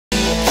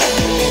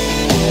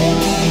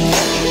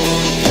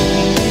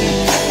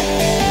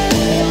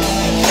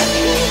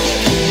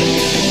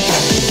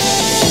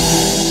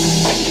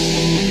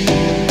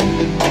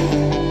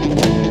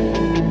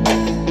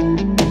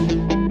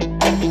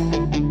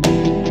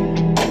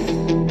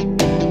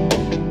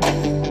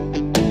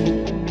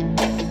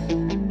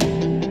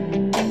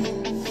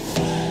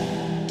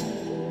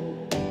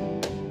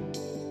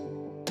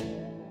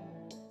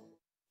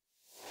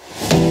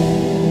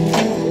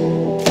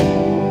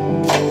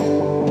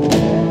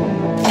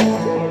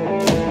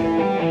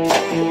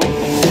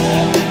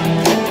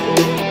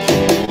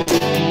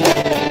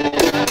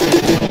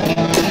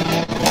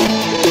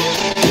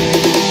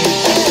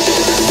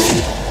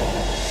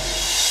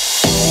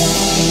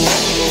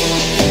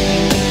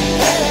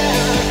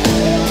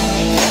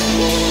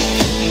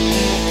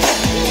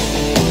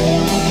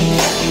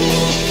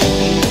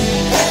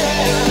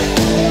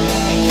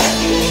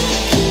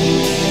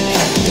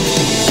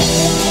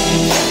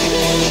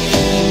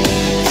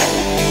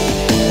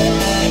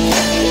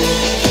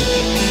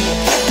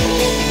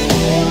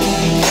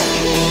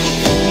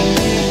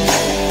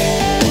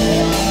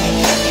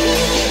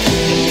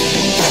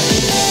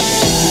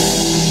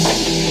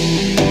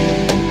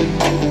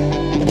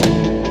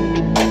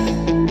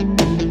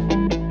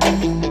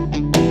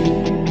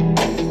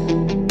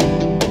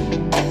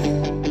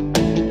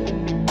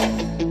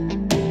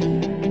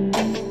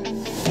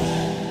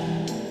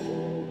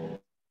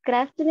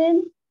Good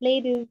afternoon,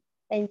 ladies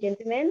and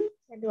gentlemen,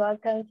 and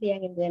welcome to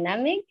Young and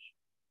Dynamic.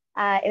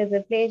 It is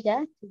a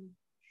pleasure to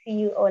see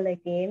you all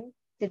again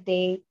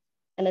today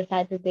on a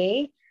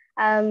Saturday.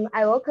 I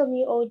welcome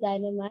you all,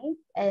 Dynamite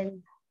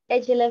and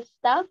HLF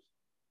staff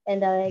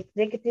and our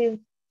executives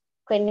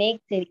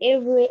connected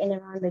everywhere and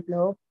around the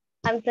globe.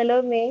 I'm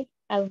Salome.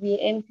 I'll be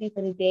your MC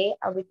for the day.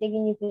 I'll be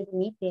taking you through the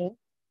meeting.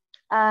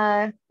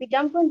 We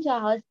jump into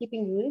our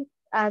housekeeping rules.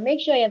 Make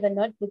sure you have a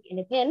notebook and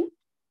a pen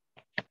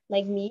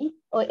like me,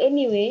 or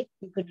anyway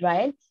you could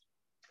write.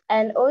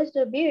 And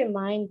also be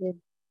reminded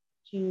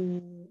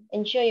to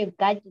ensure your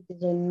gadget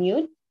is on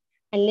mute,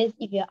 unless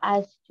if you're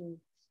asked to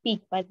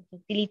speak by the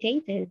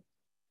facilitators.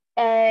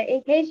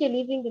 In case you're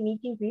leaving the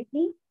meeting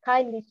briefly,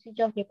 kindly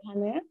switch off your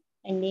camera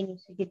and then you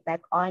switch it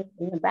back on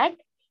in the back.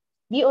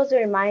 Be also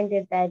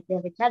reminded that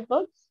there's a chat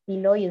box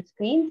below your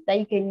screen that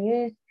you can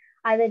use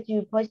either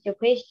to post your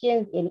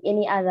questions and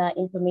any other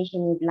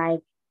information you'd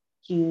like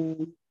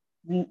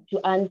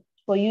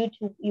for you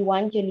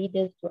want your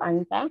leaders to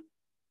answer.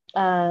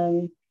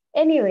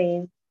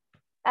 Anyways,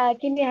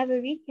 can we have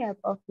a recap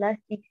of last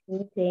week's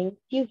meeting?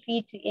 Feel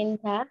free to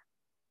enter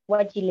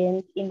what you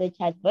learned in the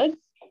chat box.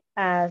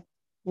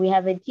 We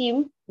have a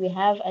team. We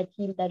have a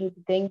team that will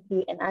be going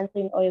through and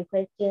answering all your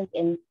questions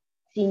and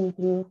seeing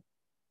through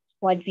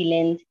what we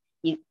learned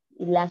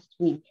last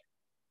week.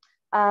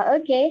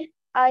 Okay.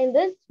 In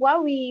this,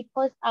 while we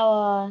post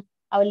our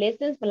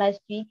lessons for last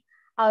week,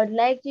 I would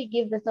like to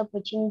give this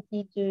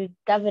opportunity to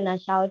Governor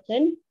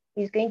Charlton,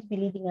 who is going to be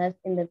leading us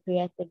in the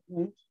prayer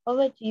segment.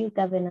 Over to you,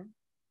 Governor.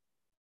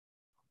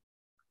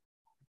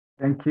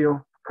 Thank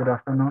you. Good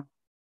afternoon.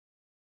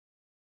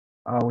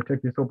 I will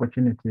take this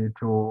opportunity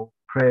to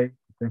pray.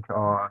 Thank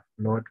our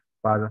Lord,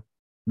 Father.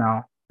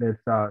 Now,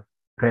 let's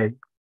pray.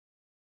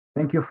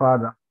 Thank you,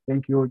 Father.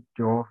 Thank you,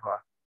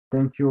 Jehovah.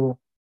 Thank you,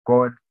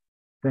 God.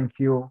 Thank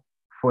you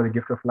for the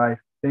gift of life.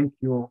 Thank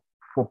you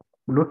for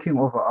looking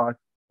over us,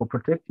 for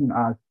protecting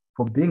us,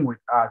 for being with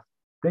us.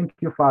 Thank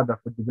you, Father,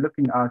 for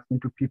developing us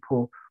into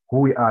people who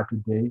we are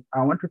today.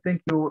 I want to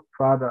thank you,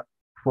 Father,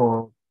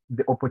 for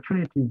the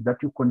opportunities that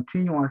you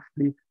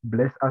continuously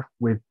bless us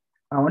with.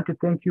 I want to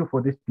thank you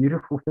for this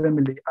beautiful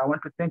family. I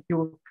want to thank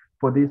you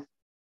for this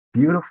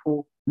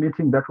beautiful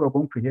meeting that we're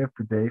going to have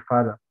today,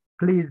 Father.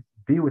 Please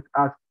be with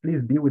us.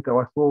 Please be with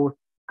our souls.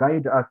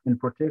 Guide us and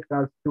protect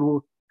us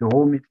through the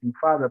whole meeting.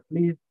 Father,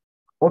 please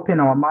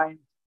open our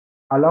minds.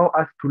 Allow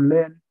us to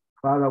learn.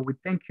 Father, we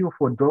thank you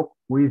for Doc,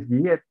 who is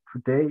here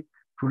today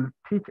to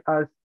teach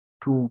us,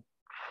 to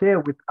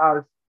share with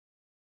us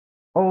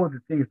all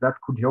the things that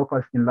could help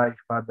us in life,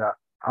 Father.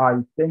 I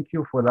thank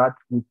you for that.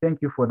 We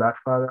thank you for that,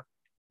 Father.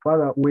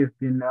 Father, we've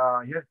been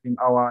using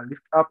our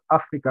Lift Up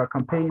Africa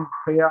campaign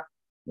prayer.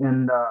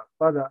 And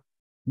Father,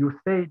 you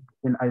said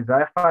in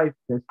Isaiah 5,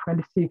 verse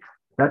 26,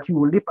 that you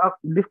will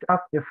lift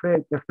up a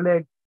flag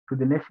to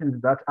the nations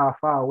that are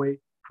far away.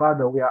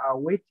 Father, we are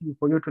waiting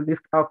for you to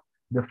lift up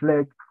the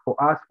flag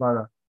for us,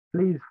 Father.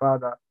 Please,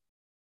 Father,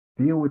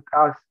 be with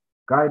us,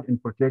 guide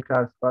and protect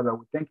us, Father.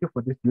 We thank you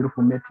for this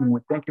beautiful meeting. We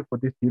thank you for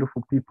these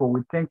beautiful people.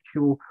 We thank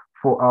you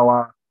for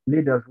our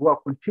leaders who are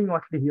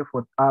continuously here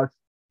for us,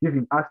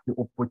 giving us the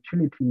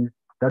opportunities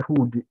that we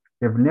would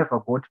have never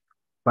got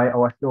by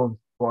ourselves.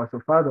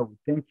 So, Father, we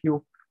thank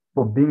you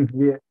for being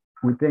here.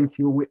 We thank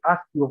you. We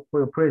ask you for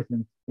your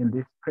presence in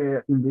this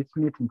prayer, in this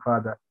meeting,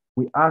 Father.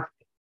 We ask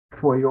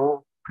for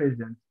your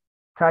presence.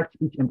 Touch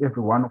each and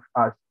every one of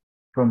us,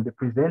 from the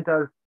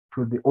presenters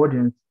to the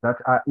audience that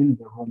are in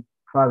the room.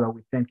 Father,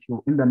 we thank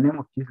you. In the name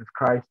of Jesus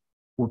Christ,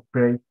 we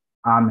pray.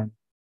 Amen.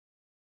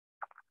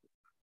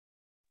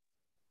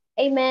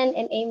 Amen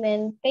and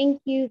amen.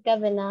 Thank you,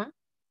 Governor.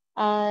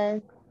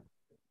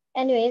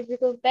 Anyways, we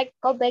go back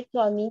to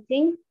our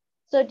meeting.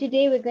 So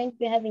today we're going to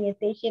be having a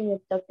session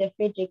with Dr.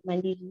 Frederick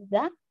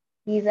Mandizvidza.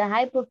 He's a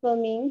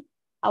high-performing,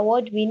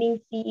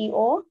 award-winning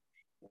CEO,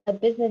 a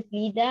business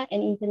leader,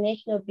 and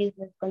international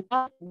business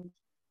consultant.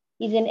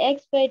 He's an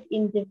expert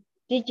in the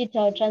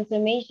digital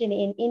transformation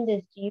in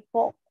Industry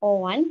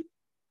 4.01,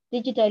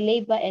 digital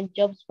labor and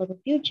jobs for the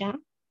future.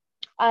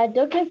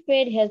 Dr.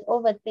 Fred has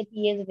over 30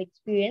 years of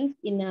experience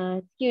in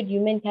skilled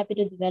human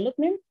capital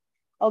development,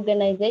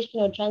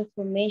 organizational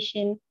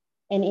transformation,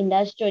 and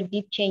industrial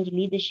deep change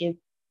leadership.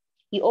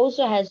 He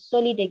also has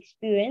solid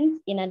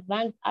experience in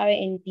advanced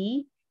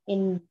R&D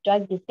in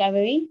drug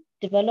discovery,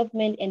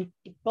 development, and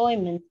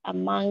deployment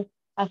among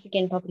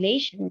African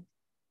populations.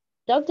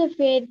 Dr.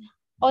 Fred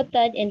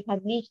authored and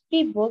published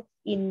 3 books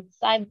in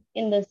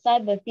the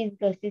cyber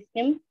physical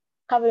system,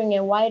 covering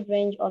a wide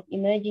range of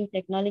emerging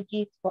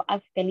technologies for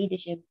Africa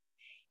leadership.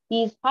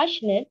 He is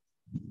passionate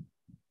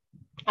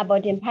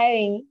about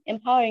empowering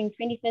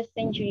 21st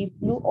century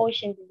blue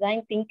ocean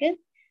design thinkers,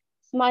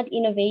 smart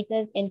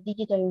innovators, and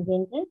digital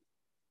inventors.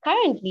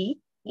 Currently,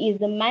 he is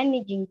the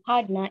managing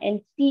partner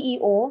and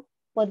CEO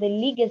for the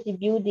Legacy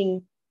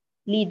Building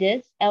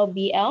Leaders,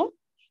 LBL.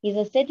 He's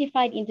a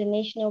certified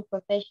international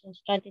professional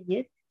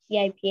strategist,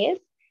 CIPS,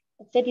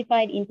 a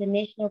certified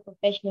international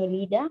professional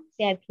leader,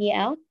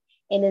 CIPL,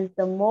 and is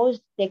the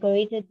most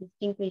decorated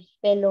distinguished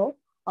fellow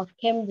of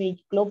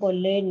Cambridge Global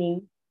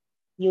Learning,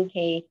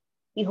 UK.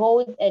 He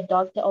holds a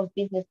Doctor of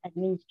Business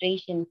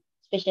Administration,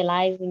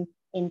 specializing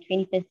in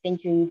 21st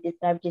century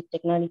disruptive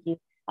technologies.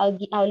 I'll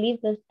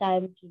leave this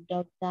time to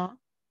Dr.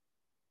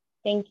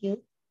 Thank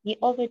you.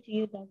 Over to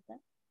you, Doctor.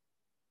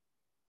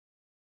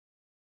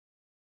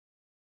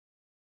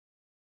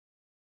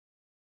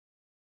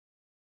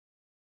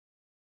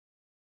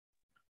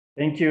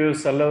 Thank you,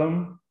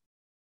 Salome.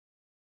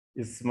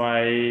 It's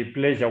my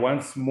pleasure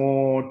once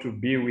more to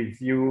be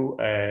with you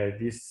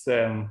this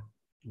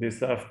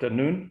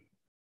afternoon.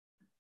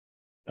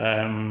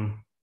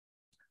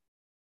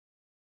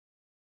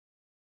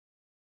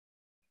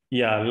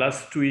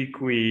 Last week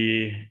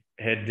we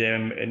had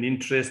an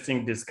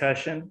interesting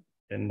discussion,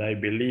 and I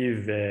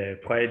believe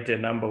quite a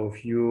number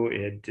of you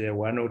had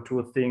one or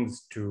two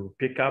things to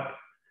pick up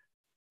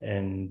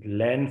and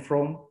learn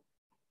from.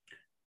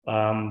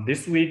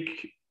 This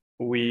week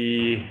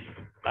we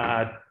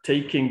are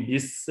taking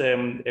this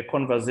a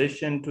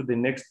conversation to the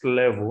next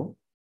level,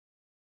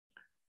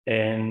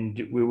 and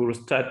we will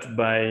start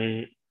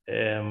by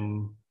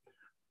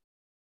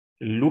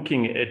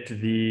looking at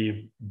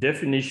the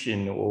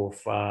definition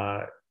of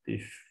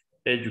the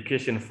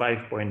Education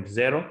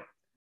 5.0.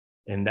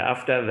 And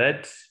after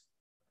that,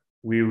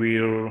 we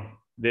will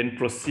then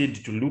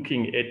proceed to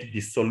looking at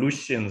the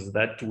solutions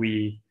that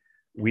we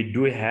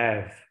do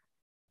have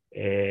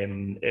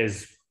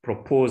as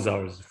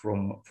proposals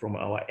from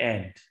our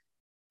end.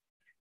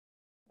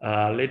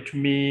 Let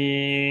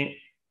me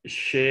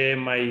share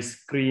my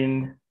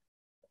screen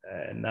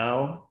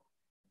now.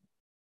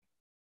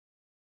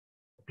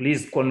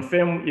 Please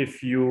confirm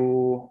if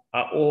you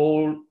are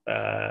all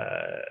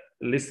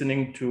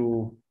listening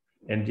to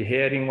and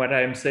hearing what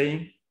I'm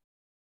saying.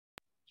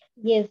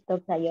 Yes,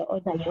 Doctor, you're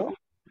audible.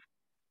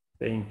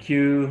 Thank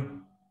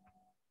you.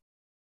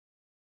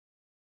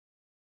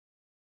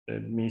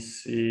 Let me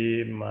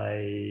see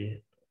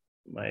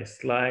my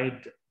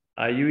slide.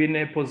 Are you in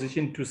a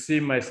position to see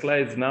my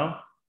slides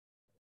now?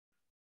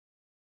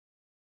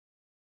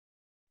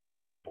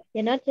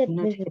 They're not yet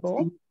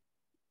visible.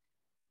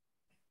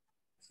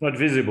 It's not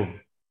visible.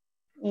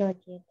 Not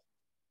yet.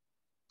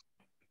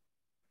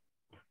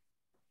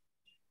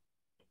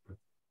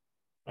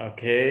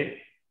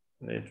 Okay,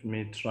 let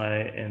me try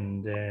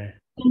and...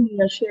 We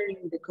are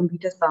sharing the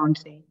computer sound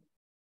thing.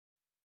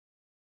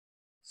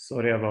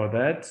 Sorry about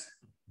that.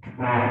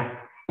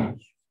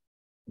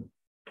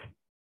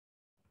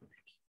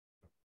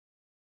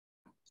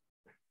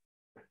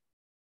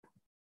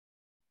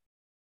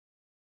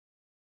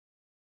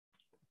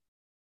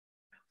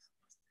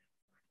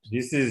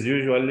 This is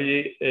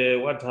usually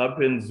what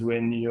happens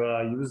when you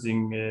are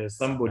using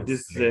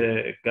somebody's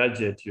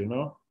gadget, you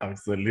know?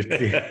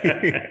 Absolutely.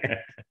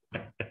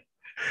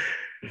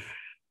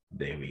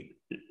 There we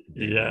go.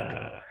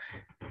 Yeah.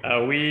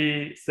 Are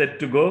we set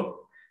to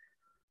go?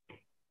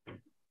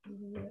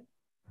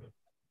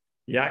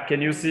 Yeah,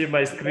 can you see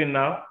my screen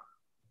now?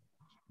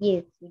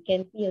 Yes, we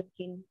can see your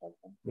screen.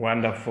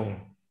 Wonderful.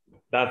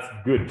 That's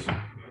good.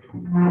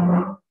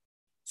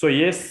 So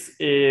yes,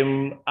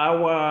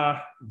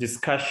 our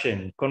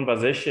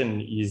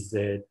conversation is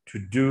to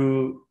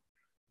do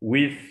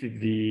with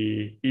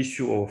the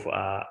issue of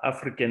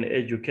African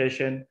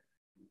education.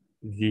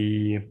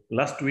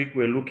 Last week,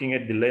 we're looking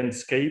at the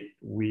landscape.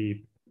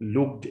 We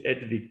looked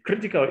at the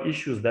critical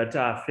issues that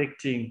are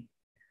affecting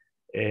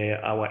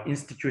our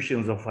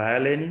institutions of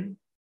higher learning,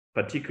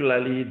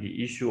 particularly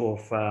the issue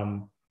of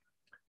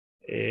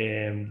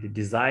the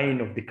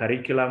design of the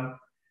curriculum,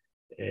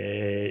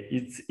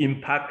 its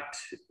impact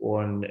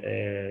on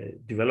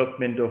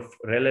development of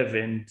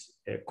relevant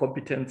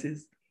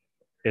competencies,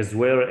 as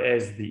well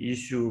as the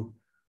issue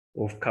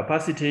of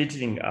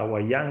capacitating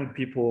our young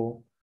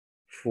people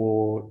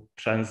for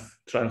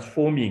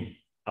transforming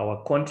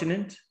our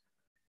continent.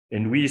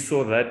 And we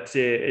saw that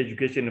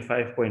Education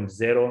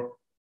 5.0,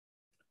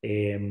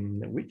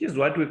 which is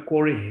what we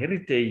call a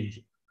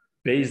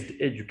heritage-based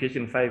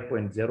Education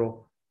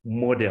 5.0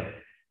 model,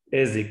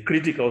 as a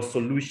critical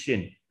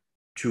solution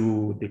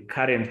to the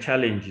current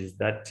challenges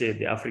that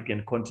the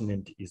African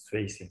continent is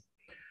facing.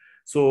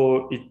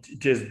 So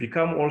it has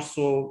become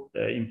also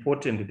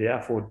important,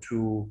 therefore,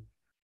 to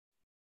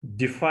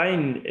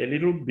define a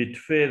little bit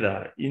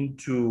further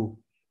into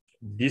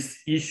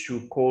this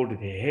issue called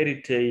the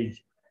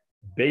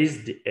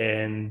heritage-based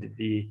and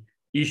the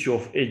issue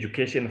of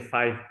Education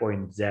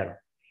 5.0.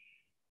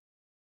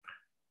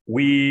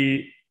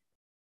 We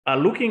are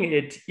looking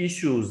at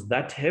issues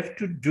that have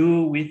to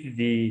do with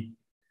the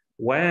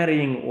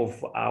wiring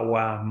of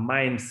our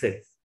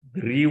mindsets,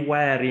 the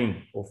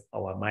rewiring of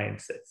our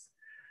mindsets.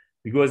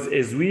 Because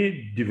as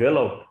we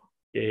develop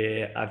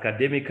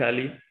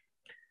academically,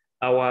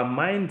 our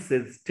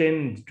mindsets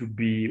tend to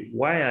be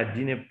wired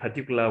in a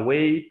particular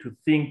way, to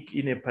think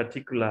in a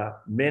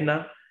particular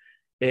manner,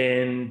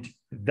 and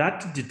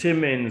that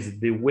determines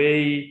the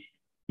way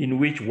in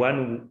which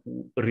one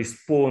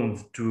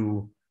responds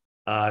to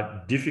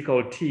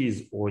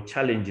difficulties or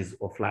challenges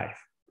of life.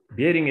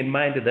 Bearing in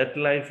mind that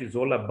life is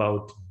all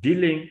about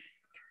dealing,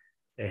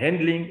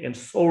 handling, and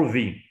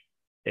solving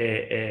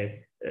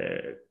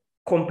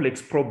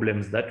complex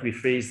problems that we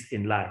face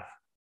in life.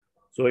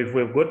 So if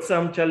we've got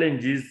some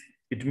challenges,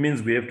 it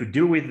means we have to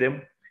deal with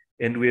them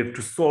and we have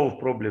to solve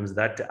problems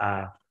that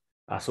are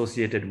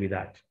associated with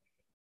that.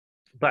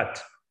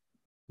 But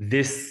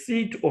the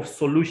seat of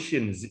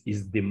solutions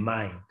is the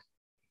mind.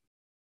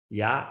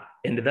 Yeah,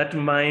 and that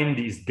mind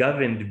is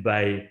governed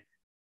by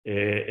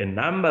a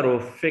number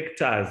of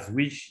factors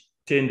which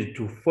tend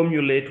to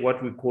formulate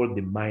what we call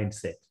the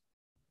mindset.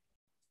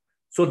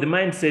 So the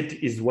mindset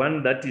is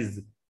one that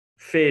is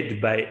fed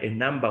by a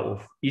number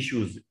of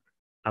issues,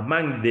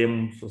 among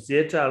them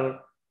societal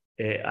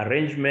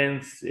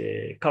arrangements,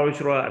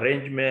 cultural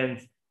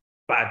arrangements,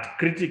 but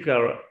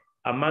critical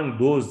among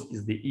those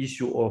is the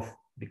issue of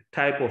the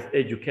type of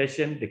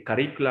education, the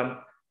curriculum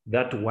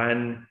that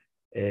one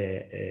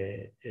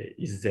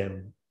is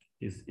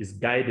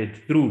guided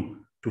through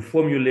to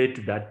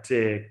formulate that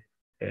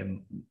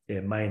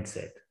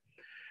mindset.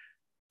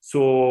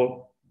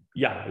 So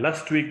yeah,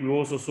 last week we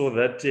also saw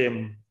that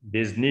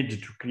there's need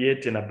to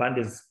create an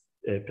abundance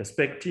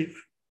perspective,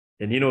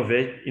 an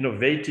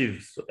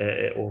innovative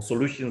or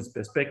solutions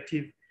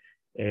perspective,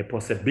 a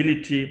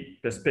possibility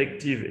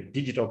perspective, a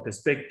digital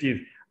perspective,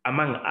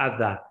 among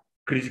other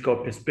critical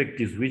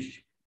perspectives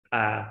which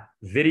are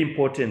very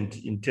important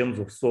in terms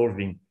of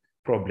solving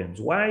problems.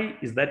 Why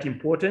is that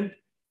important?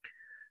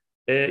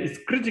 It's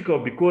critical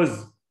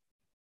because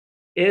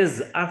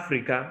as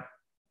Africa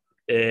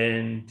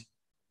and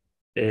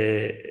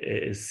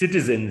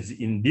citizens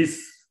in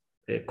this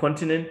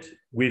continent,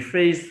 we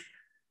face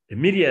a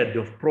myriad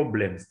of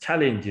problems,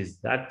 challenges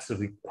that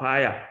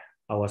require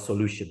our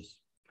solutions.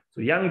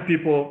 So young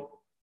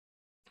people,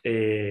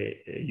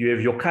 you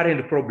have your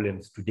current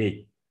problems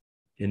today,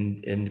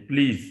 and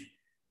please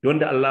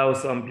don't allow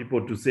some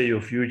people to say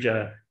your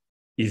future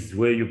is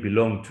where you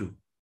belong to.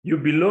 You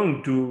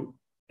belong to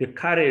the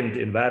current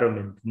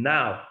environment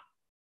now,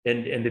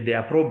 and there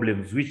are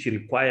problems which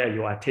require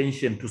your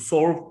attention to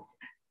solve,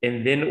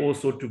 and then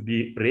also to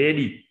be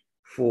ready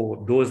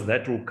for those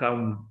that will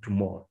come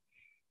tomorrow.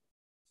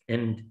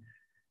 And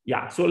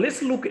yeah, so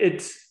let's look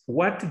at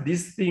what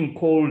this thing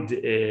called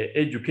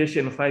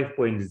Education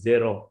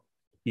 5.0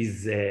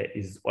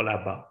 is all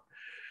about.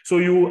 So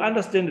you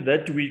understand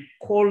that we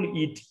call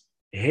it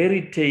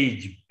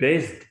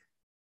heritage-based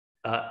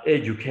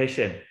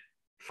education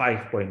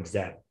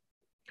 5.0.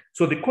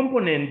 So the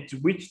component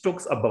which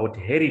talks about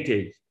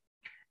heritage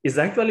is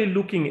actually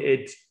looking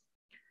at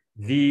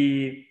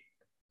the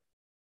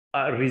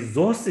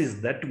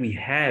resources that we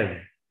have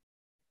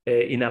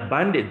in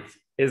abundance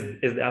as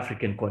the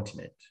African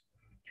continent.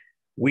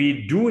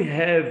 We do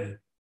have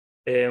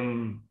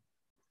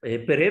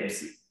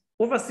perhaps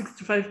over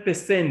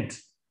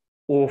 65%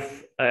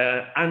 of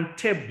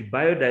untapped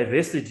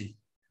biodiversity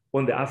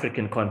on the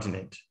African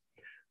continent.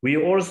 We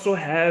also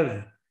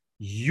have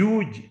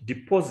huge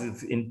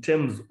deposits in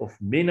terms of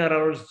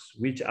minerals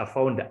which are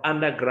found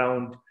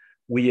underground.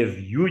 We have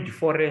huge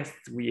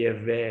forests, we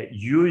have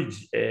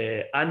huge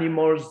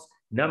animals,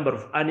 number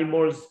of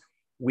animals.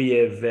 We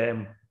have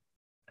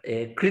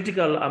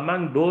critical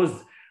among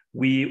those,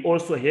 we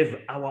also have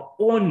our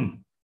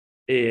own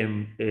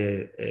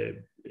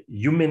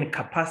human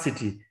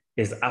capacity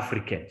as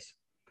Africans.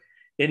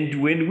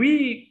 And when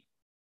we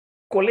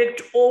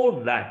collect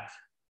all that,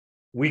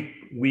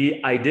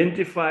 we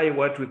identify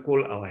what we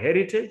call our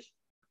heritage.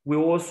 We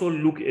also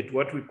look at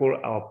what we call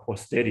our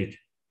posterity,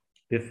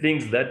 the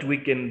things that we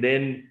can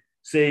then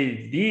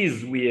say,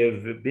 these we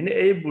have been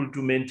able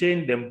to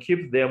maintain them,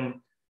 keep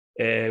them,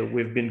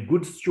 we've been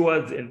good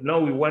stewards, and now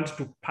we want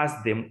to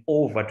pass them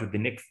over to the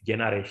next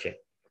generation.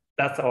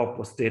 That's our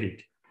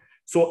posterity.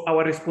 So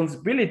our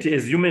responsibility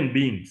as human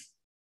beings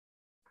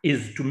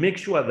is to make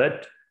sure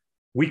that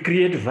we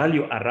create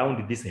value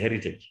around this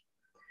heritage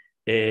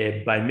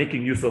by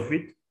making use of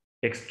it,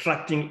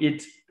 extracting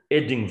it,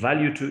 adding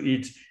value to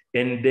it,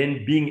 and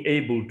then being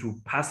able to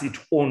pass it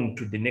on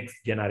to the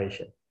next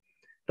generation.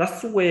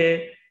 That's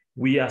where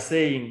we are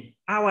saying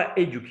our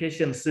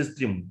education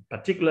system,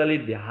 particularly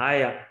the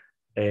higher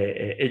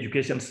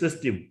education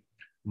system,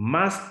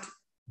 must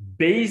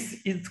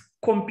base its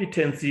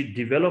competency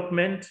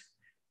development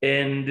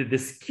and the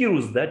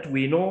skills that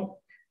we know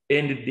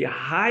and the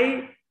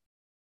high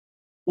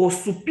or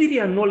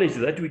superior knowledge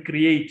that we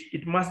create.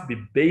 It must be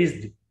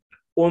based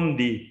on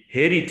the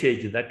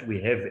heritage that we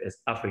have as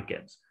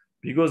Africans,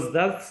 because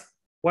that's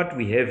what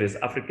we have as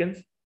Africans,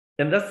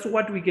 and that's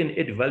what we can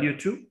add value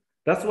to.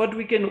 That's what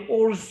we can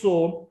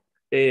also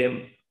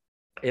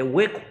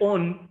work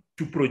on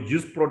to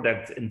produce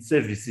products and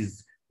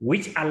services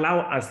which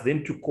allow us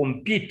then to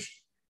compete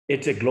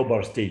at a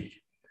global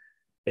stage.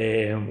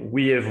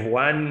 We have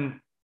one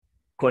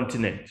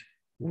continent.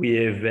 We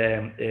have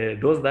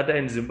those that are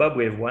in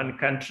Zimbabwe have one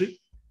country.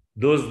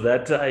 Those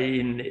that are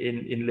in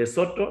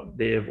Lesotho,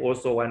 they have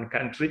also one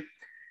country.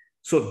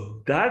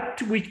 So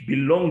that which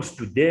belongs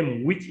to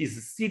them, which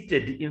is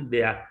seated in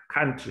their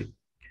country,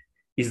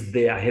 is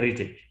their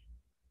heritage,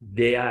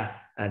 their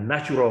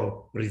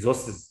natural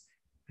resources,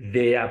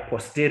 their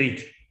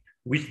posterity,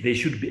 which they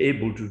should be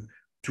able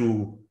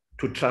to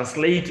to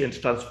translate and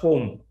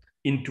transform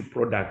into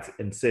products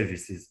and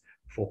services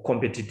for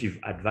competitive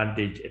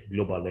advantage at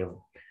global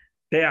level.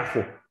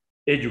 Therefore,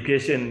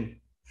 Education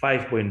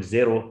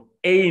 5.0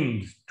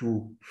 aims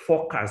to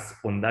focus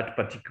on that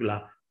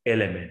particular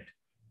element.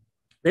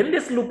 Then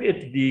let's look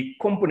at the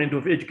component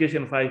of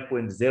Education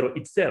 5.0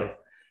 itself.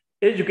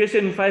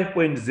 Education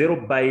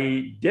 5.0,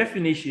 by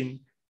definition,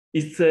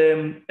 is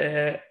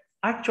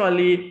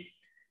actually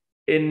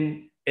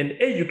an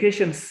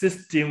education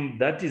system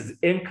that is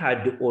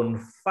anchored on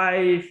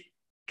 5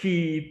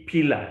 key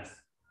pillars.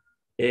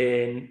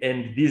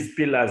 And these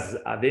pillars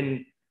are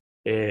then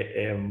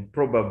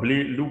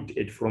probably looked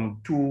at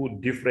from 2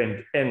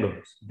 different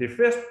angles. The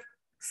first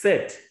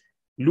set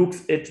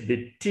looks at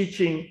the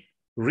teaching,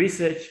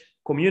 research,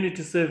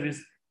 community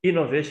service,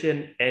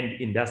 innovation, and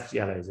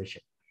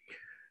industrialization.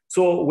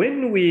 So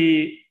when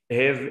we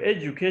have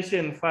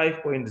Education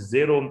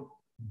 5.0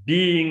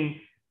 being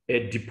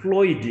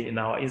deployed in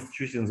our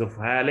institutions of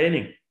higher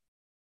learning,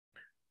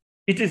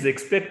 it is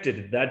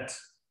expected that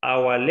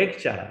our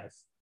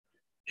lecturers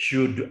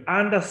should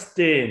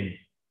understand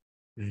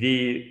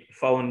the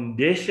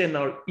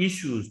foundational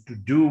issues to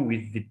do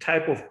with the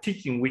type of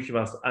teaching which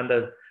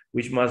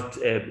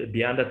must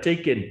be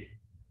undertaken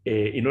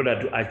in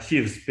order to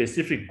achieve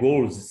specific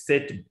goals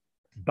set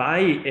by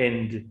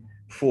and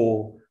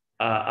for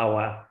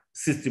our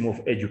system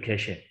of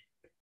education.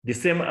 The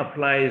same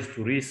applies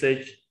to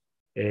research.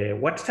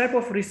 What type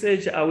of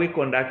research are we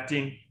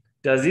conducting?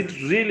 Does it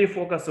really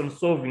focus on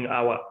solving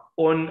our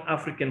own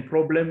African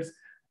problems,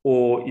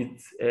 or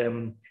it's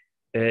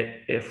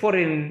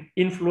foreign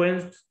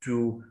influence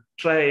to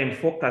try and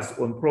focus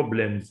on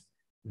problems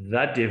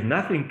that have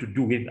nothing to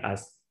do with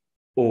us,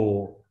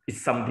 or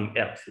it's something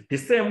else? The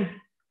same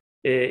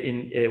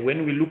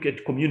when we look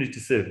at community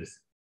service.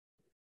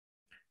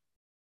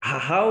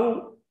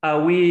 How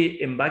are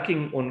we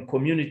embarking on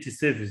community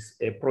service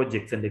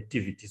projects and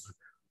activities?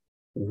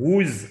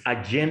 Whose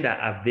agenda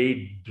are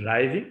they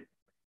driving?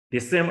 The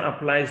same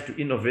applies to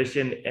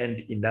innovation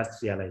and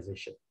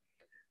industrialization.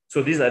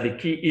 So these are the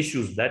key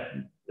issues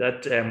that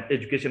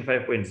Education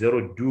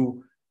 5.0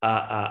 do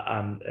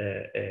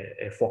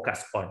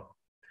focus on.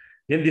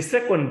 Then the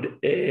second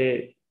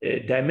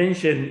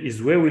dimension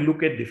is where we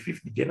look at the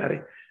 5th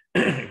generation,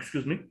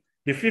 excuse me,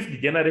 the 5th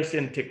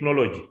generation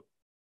technology,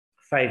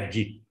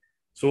 5G.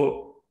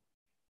 So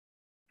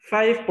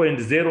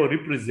 5.0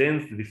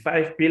 represents the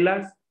 5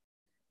 pillars,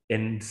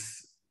 and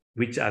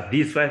which are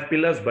these 5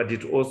 pillars, but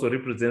it also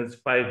represents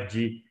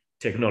 5G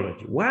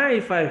technology. Why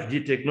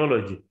 5G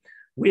technology?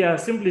 We are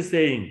simply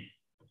saying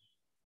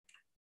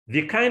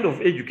the kind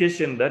of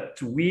education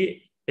that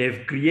we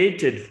have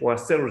created for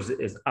ourselves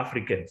as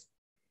Africans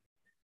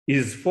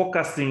is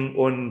focusing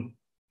on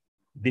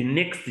the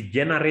next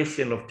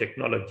generation of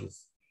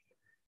technologies.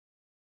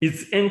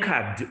 It's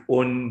anchored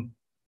on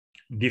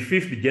the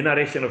 5th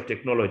generation of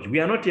technology. We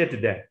are not yet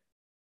there.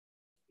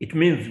 It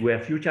means we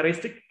are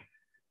futuristic.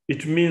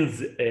 It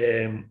means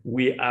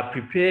we are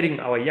preparing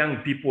our young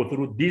people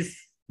through this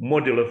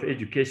model of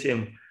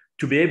education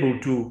to be able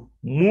to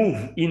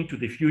move into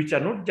the future,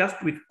 not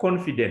just with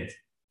confidence,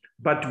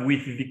 but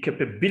with the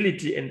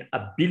capability and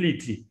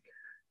ability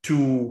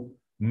to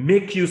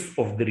make use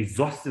of the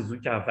resources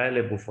which are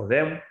available for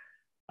them,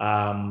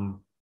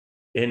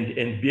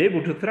 and be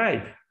able to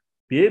thrive,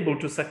 be able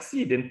to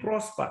succeed and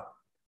prosper,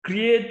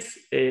 create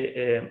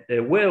a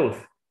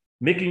wealth,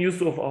 making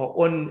use of our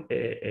own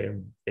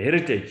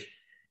heritage.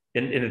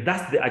 And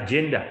that's the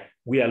agenda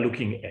we are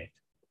looking at.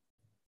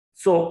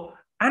 So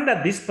under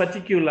this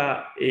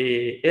particular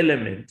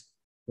element,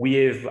 we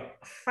have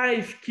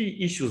 5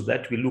 key issues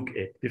that we look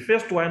at. The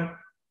first one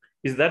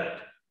is that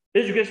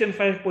Education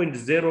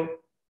 5.0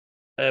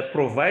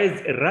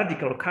 provides a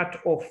radical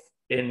cut-off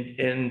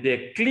and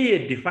a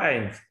clear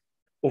defiance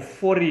of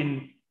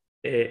foreign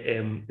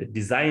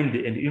designed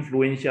and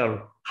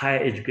influential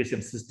higher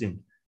education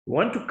system. We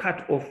want to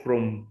cut off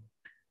from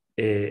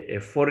a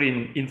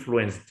foreign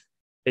influenced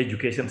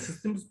education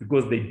systems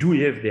because they do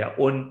have their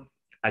own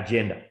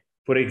agenda.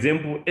 For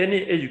example,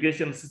 any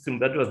education system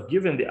that was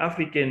given the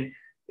African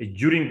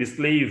during the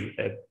slave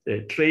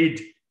trade,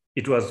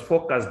 it was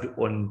focused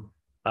on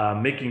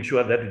making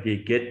sure that they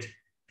get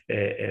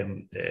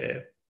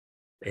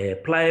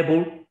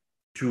pliable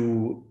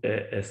to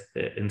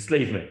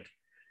enslavement.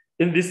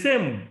 In the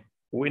same,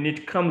 when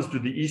it comes to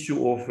the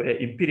issue of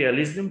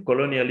imperialism,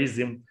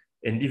 colonialism,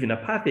 and even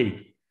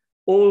apartheid,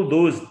 all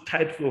those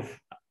types of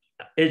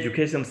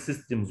education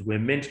systems were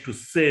meant to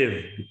serve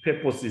the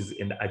purposes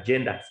and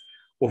agendas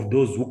of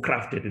those who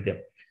crafted them.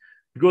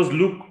 Because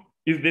look,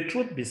 if the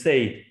truth be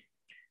said,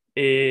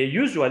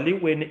 usually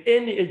when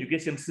any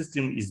education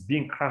system is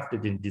being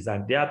crafted and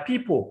designed, there are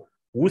people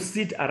who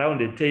sit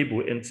around a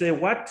table and say,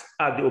 what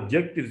are the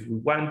objectives we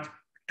want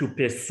to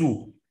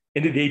pursue?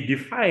 And they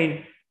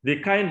define the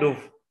kind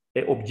of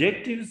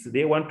objectives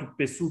they want to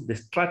pursue, the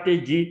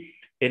strategy,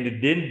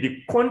 and then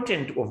the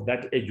content of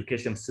that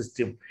education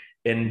system,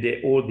 and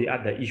all the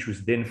other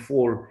issues then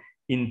fall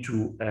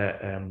into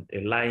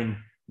a line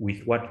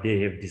with what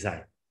they have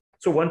designed.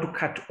 So we want to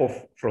cut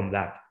off from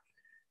that.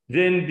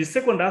 Then the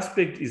second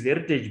aspect is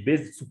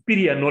heritage-based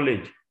superior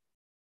knowledge.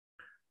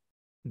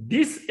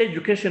 This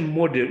education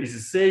model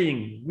is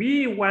saying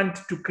we want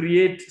to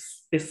create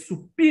a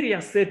superior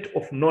set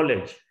of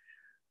knowledge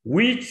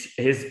which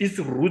has its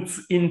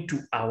roots into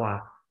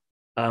our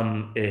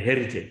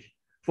heritage.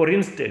 For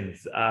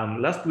instance,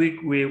 last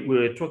week we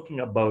were talking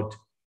about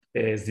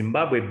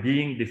Zimbabwe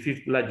being the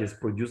 5th largest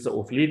producer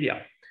of lithium.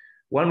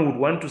 One would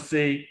want to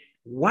say,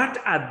 what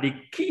are the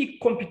key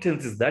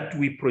competencies that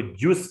we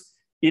produce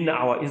in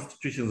our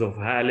institutions of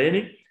higher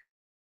learning,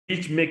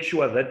 which make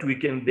sure that we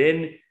can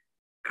then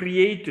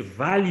create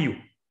value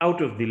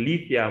out of the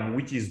lithium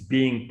which is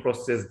being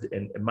processed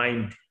and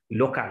mined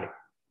locally.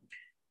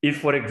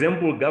 If, for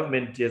example,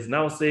 government has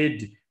now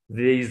said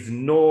there is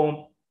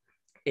no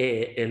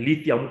a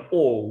lithium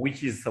ore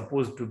which is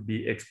supposed to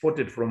be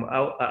exported from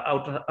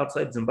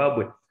outside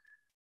Zimbabwe,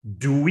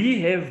 do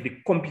we have the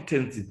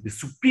competency, the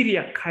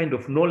superior kind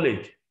of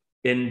knowledge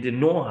and the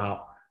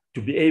know-how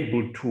to be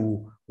able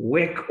to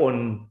work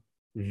on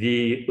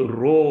the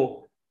raw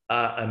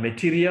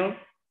material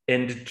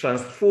and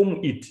transform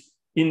it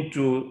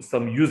into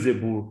some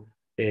usable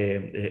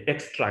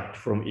extract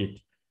from it?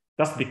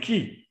 That's the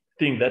key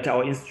thing that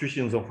our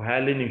institutions of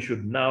higher learning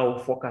should now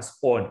focus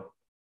on,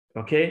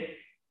 okay?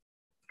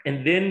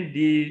 And then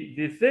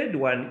the third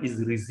one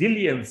is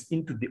resilience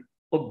into the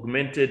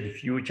augmented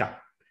future.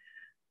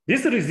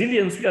 This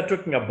resilience we are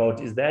talking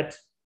about is that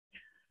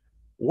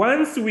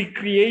once we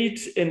create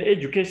an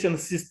education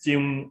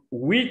system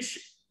which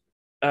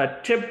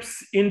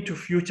taps into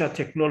future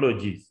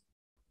technologies,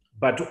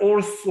 but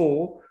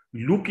also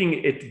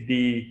looking at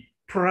the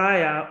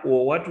prior,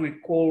 or what we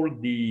call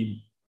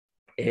the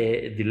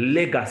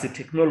legacy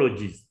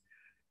technologies,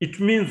 it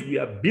means we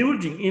are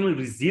building in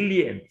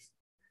resilience,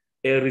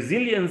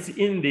 resilience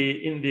in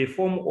the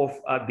form of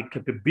the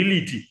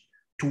capability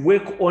to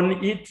work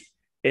on it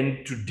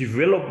and to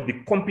develop the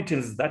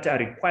competencies that are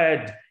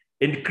required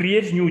and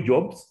create new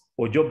jobs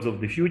or jobs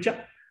of the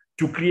future,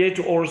 to create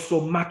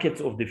also markets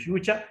of the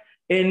future,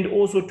 and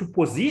also to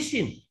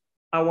position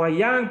our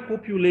young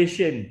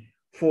population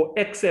for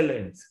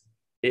excellence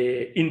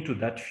into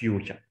that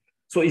future.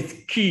 So it's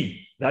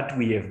key that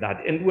we have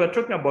that. And we're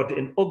talking about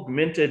an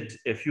augmented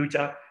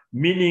future,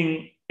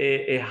 meaning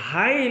a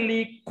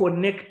highly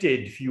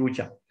connected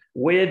future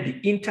where the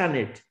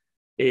internet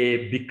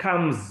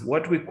becomes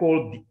what we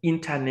call the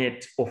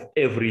internet of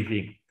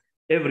everything.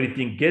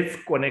 Everything gets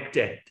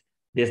connected.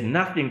 There's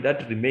nothing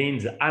that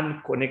remains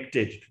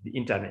unconnected to the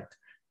internet.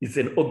 It's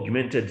an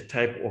augmented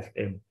type of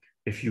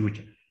a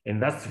future.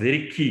 And that's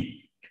very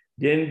key.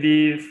 Then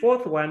the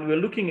fourth one, we're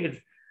looking at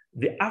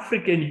the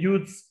African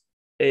youths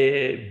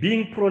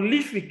being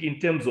prolific in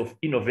terms of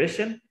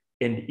innovation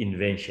and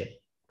invention.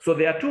 So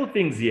there are two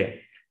things here.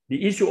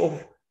 The issue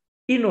of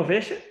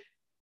innovation,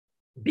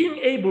 being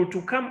able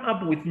to come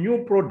up with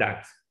new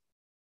products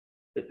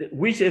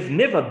which have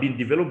never been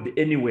developed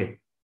anywhere.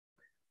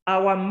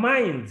 Our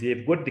minds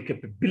have got the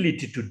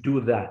capability to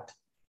do that.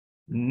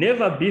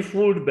 Never be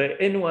fooled by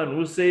anyone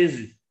who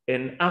says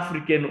an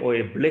African or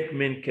a black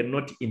man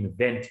cannot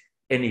invent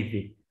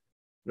anything.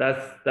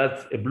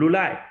 That's a blue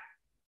lie.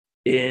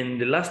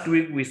 And last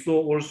week we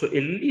saw also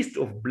a list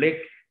of black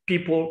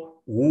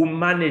people who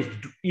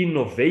managed to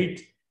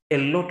innovate a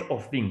lot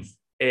of things.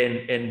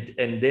 And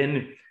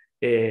then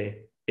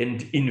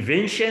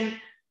invention,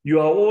 you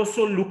are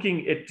also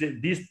looking at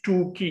these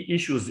two key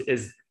issues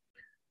as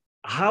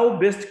how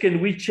best can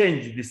we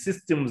change the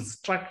systems,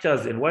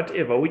 structures, and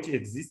whatever which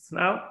exists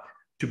now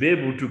to be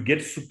able to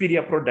get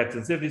superior products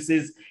and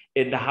services,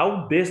 and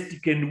how best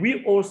can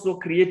we also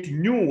create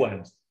new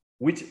ones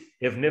which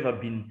have never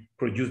been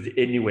produced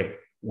anywhere.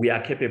 We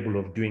are capable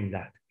of doing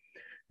that.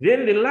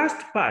 Then the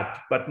last part,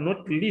 but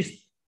not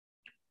least,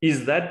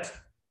 is that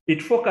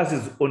it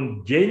focuses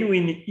on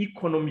genuine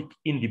economic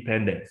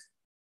independence.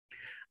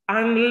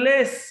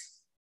 Unless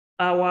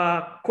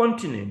our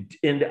continent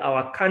and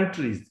our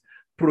countries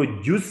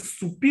produce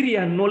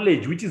superior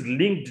knowledge which is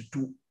linked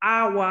to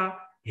our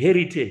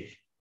heritage,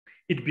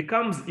 it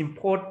becomes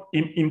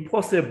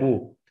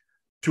impossible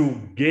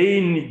to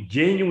gain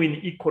genuine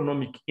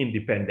economic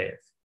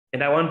independence.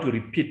 And I want to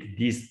repeat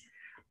this.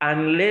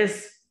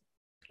 Unless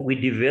we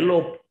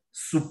develop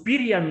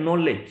superior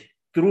knowledge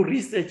through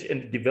research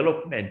and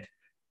development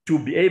to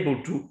be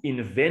able to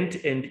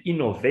invent and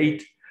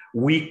innovate,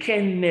 we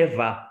can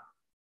never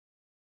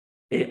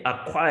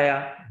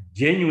acquire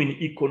genuine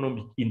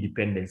economic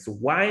independence.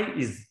 Why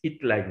is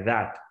it like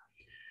that?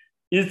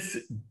 It's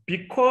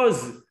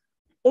because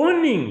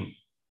owning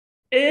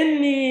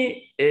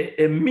any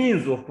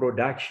means of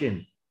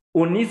production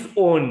on its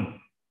own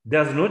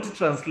does not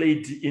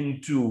translate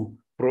into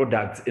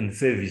products and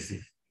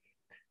services.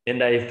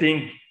 And I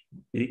think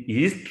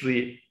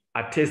history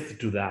attests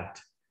to that.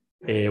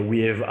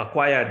 We have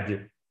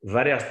acquired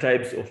various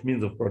types of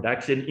means of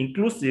production,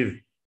 inclusive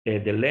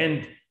the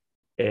land,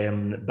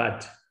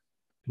 but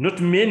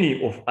not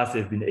many of us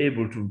have been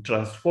able to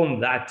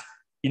transform that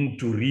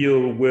into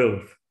real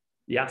wealth,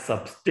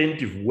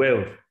 substantive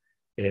wealth,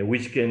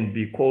 which can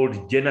be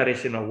called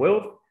generational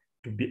wealth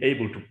to be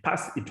able to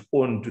pass it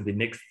on to the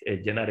next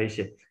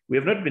generation. We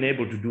have not been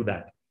able to do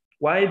that.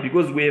 Why?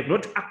 Because we have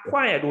not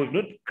acquired, we have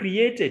not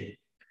created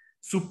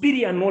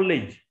superior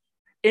knowledge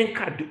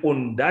anchored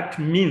on that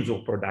means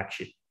of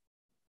production.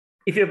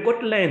 If you've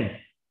got land,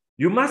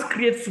 you must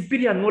create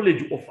superior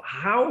knowledge of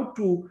how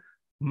to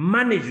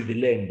manage the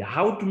land,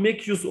 how to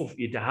make use of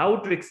it, how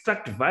to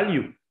extract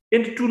value,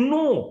 and to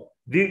know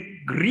the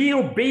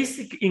real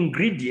basic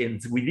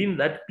ingredients within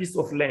that piece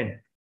of land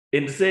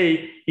and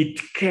say it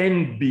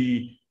can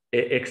be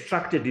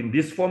extracted in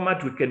this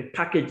format, we can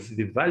package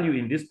the value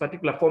in this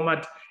particular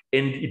format,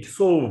 and it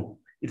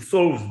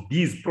solves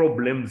these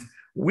problems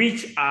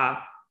which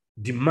are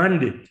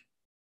demanded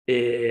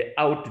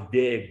out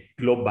there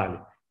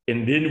globally.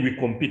 And then we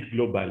compete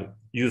globally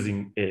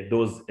using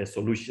those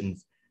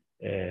solutions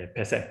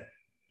per se.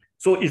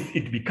 So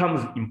it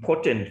becomes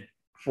important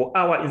for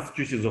our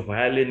institutions of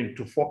higher learning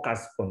to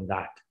focus on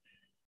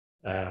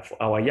that,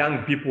 for our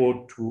young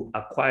people to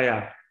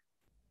acquire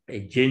a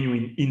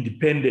genuine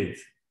independence,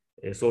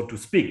 so to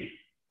speak.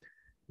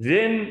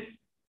 Then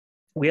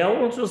we are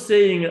also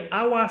saying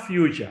our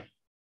future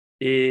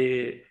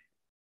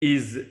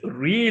is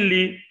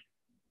really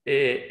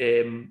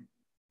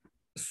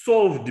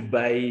solved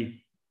by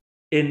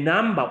a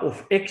number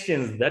of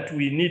actions that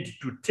we need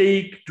to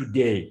take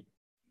today.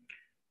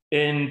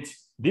 And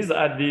these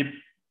are the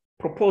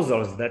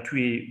proposals that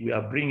we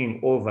are bringing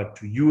over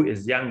to you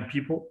as young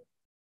people,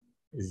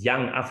 as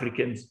young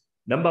Africans.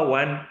 Number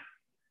one,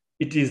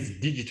 it is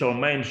digital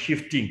mind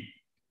shifting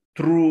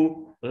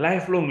through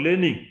lifelong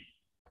learning.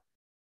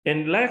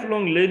 And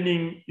lifelong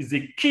learning is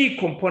a key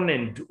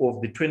component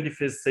of the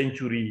 21st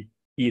century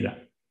era.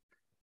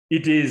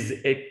 It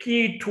is a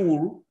key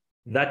tool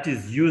that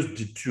is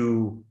used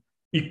to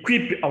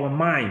equip our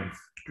minds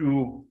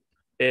to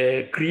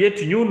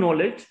create new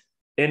knowledge,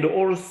 and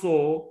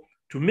also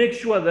to make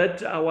sure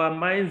that our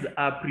minds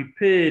are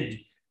prepared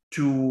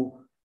to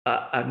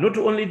not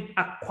only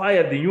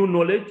acquire the new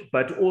knowledge,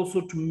 but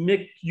also to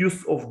make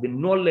use of the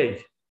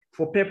knowledge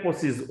for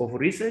purposes of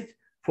research,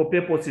 for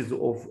purposes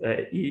of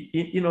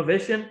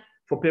innovation,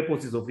 for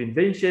purposes of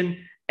invention,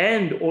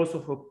 and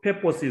also for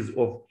purposes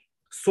of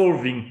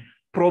solving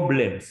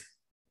problems,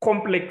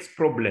 complex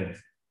problems,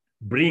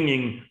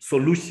 bringing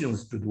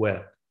solutions to the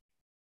world.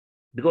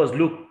 Because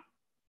look,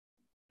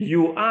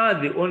 you are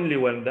the only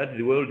one that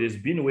the world has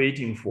been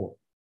waiting for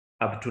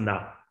up to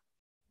now.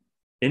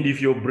 And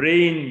if your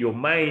brain, your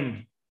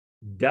mind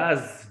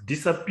does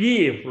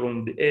disappear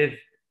from the earth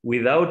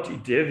without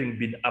it having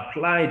been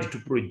applied to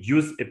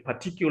produce a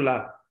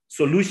particular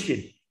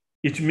solution,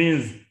 it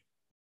means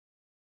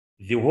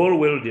the whole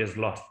world is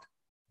lost,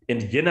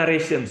 and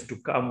generations to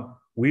come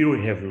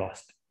will have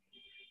lost.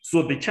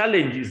 So the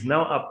challenge is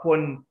now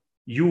upon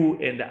you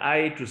and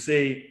I to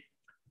say,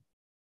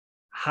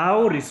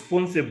 how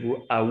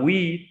responsible are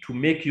we to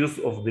make use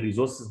of the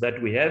resources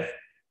that we have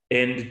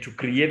and to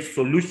create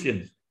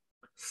solutions,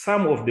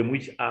 some of them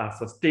which are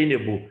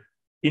sustainable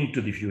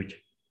into the future?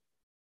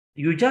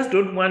 You just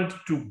don't want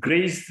to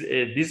grace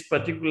this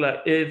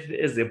particular earth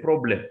as a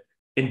problem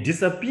and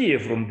disappear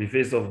from the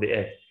face of the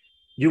earth.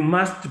 You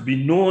must be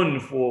known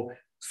for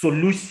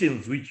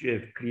solutions which you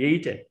have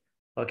created,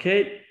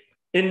 okay?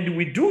 And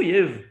we do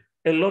have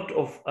a lot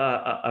of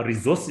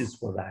resources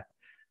for that.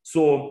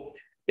 So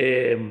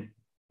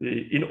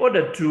in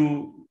order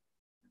to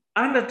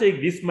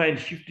undertake this mind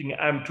shifting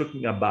I'm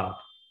talking about,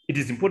 it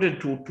is important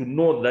to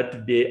know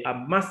that there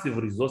are massive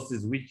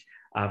resources which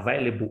are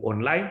available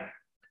online,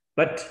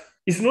 but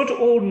it's not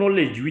all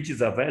knowledge which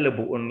is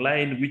available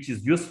online which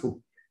is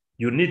useful.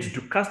 You need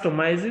to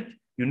customize it,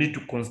 you need to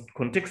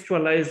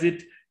contextualize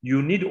it,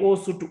 you need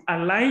also to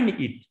align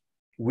it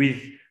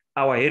with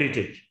our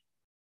heritage.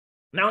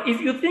 Now, if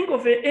you think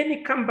of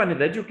any company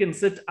that you can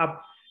set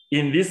up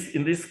in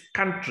this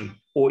country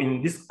or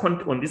on this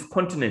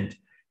continent,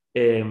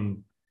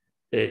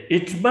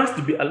 it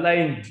must be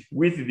aligned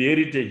with the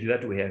heritage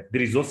that we have, the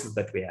resources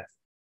that we have.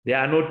 There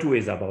are no two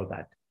ways about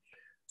that.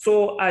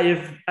 So I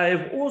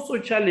have also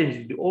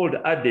challenged the old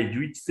adage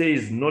which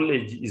says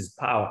knowledge is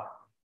power.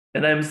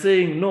 And I'm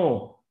saying,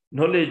 no,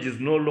 knowledge is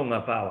no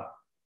longer power.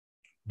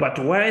 But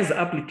wise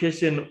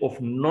application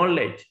of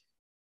knowledge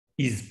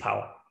is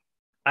power.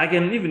 I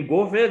can even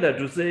go further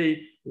to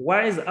say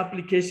wise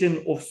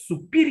application of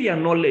superior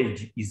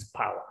knowledge is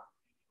power.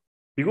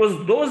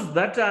 Because those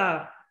that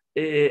are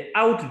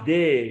out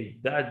there,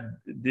 that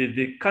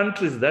the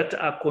countries that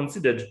are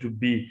considered to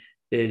be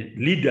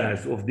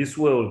leaders of this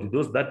world,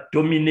 those that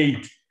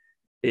dominate,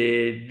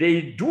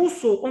 they do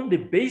so on the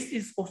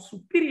basis of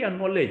superior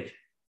knowledge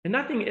and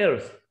nothing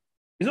else.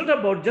 It's not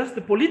about just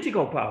the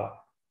political power.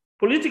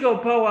 Political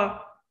power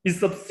is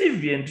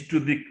subservient to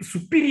the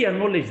superior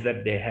knowledge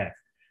that they have.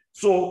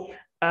 So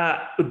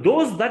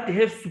those that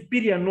have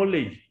superior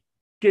knowledge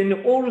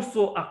can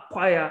also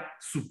acquire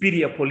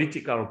superior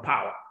political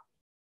power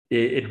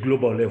at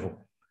global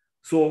level.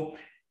 So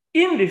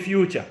in the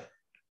future,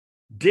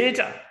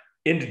 data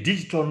and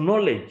digital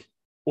knowledge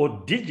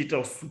or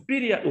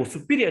superior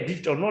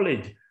digital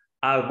knowledge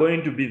are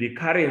going to be the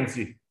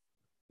currency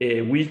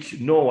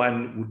which no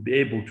one would be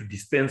able to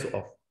dispense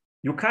of.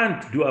 You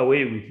can't do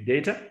away with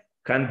data,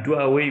 can't do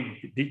away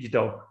with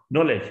digital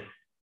knowledge.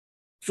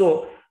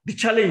 So the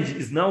challenge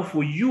is now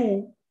for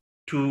you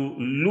to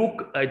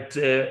look at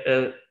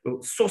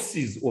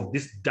sources of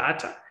this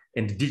data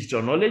and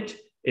digital knowledge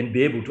and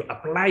be able to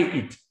apply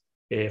it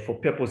for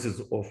purposes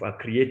of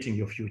creating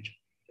your future.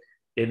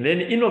 And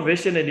then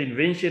innovation and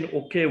invention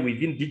occur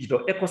within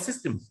digital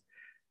ecosystems.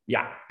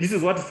 Yeah, this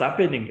is what is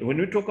happening. When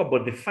we talk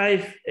about the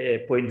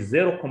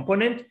 5.0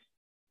 component,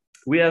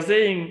 we are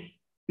saying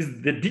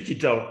is the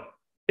digital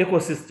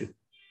ecosystem.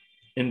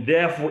 And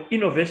therefore,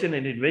 innovation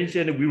and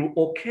invention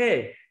will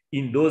occur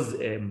in those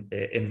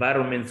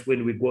environments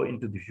when we go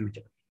into the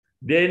future.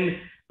 Then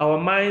our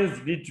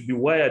minds need to be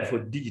wired for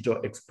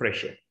digital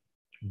expression,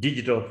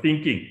 digital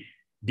thinking,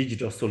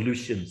 digital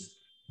solutions,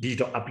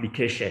 digital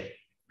application.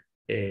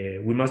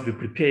 We must be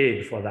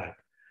prepared for that.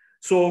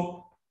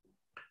 So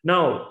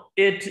now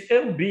at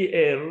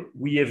LBL,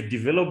 we have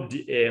developed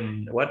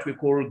what we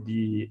call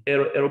the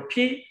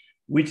LP,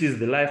 which is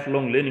the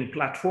lifelong learning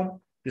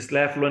platform. This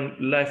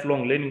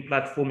lifelong learning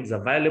platform is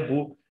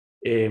available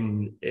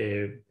to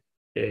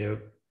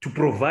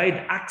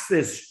provide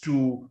access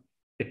to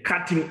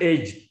cutting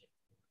edge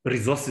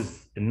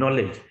resources and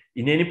knowledge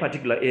in any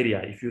particular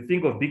area. If you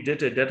think of big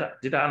data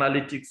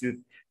analytics, you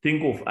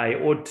think of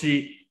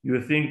IoT,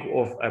 you think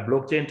of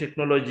blockchain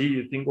technology,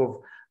 you think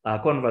of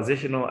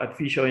conversational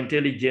artificial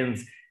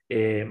intelligence,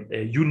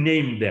 you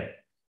name them,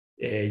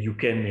 you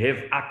can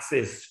have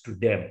access to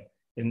them.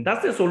 And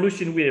that's the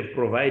solution we have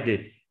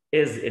provided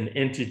as an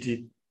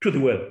entity to the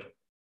world.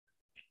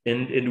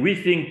 And we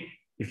think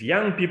if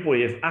young people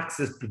have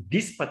access to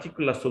this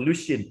particular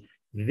solution,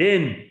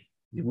 then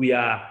we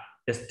are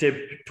a step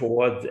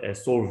towards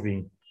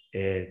solving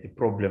the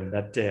problem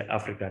that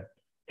Africa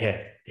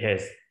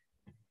has.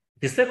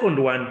 The second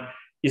one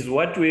is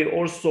what we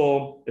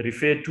also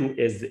refer to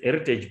as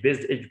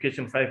heritage-based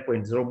education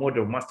 5.0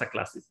 model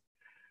masterclasses.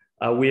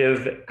 We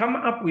have come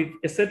up with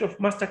a set of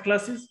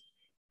masterclasses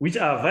which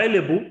are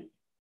available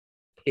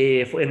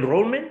for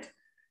enrollment,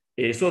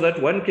 so that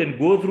one can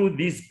go through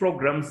these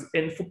programs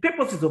and for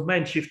purposes of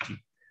mind shifting.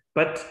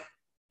 But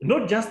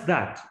not just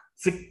that,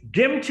 it's a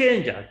game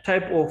changer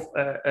type of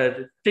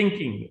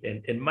thinking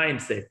and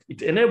mindset.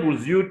 It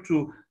enables you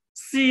to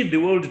see the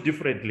world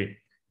differently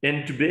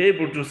and to be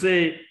able to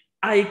say,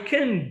 I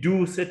can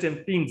do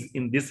certain things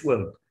in this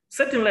world.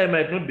 Certainly, I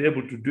might not be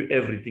able to do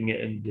everything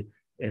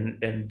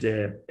and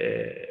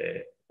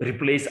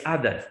replace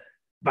others,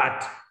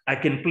 but I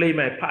can play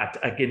my part.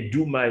 I can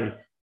do my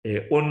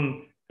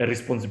own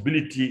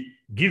responsibility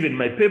given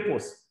my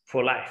purpose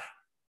for life.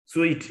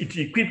 So it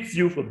equips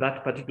you for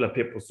that particular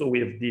purpose. So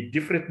we have the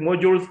different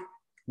modules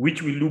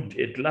which we looked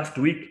at last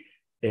week,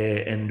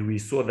 and we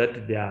saw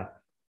that there are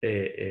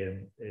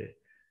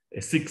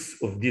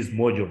 6 of these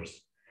modules.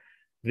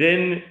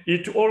 Then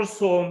it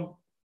also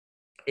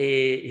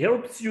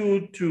helps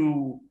you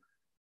to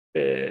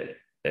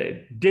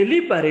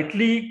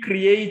deliberately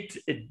create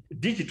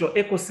digital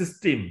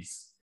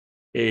ecosystems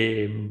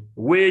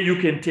where you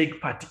can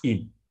take part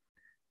in.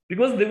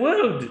 Because the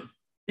world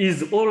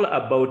is all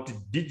about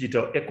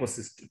digital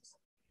ecosystems.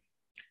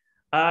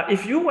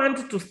 If you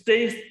want to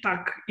stay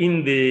stuck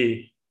in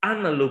the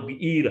analog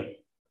era,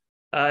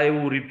 I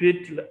will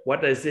repeat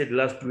what I said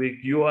last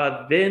week, you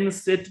are then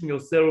setting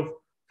yourself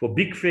for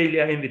big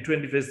failure in the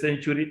 21st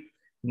century.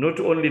 Not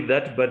only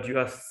that, but you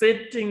are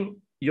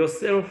setting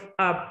yourself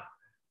up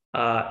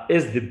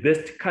as the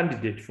best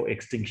candidate for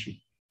extinction.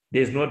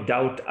 There's no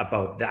doubt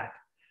about that.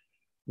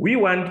 We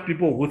want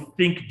people who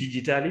think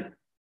digitally.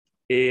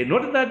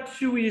 Not that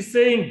we're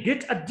saying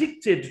get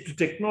addicted to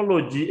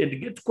technology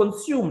and get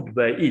consumed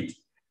by it,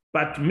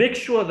 but make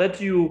sure that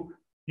you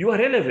are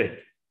relevant,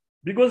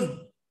 because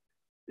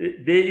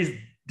there is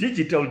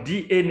digital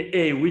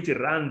DNA which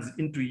runs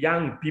into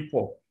young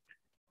people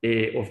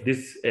of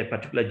this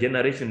particular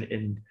generation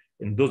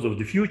and those of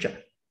the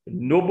future.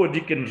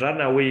 Nobody can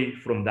run away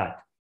from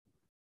that.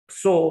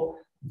 So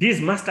these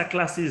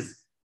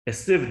masterclasses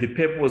serve the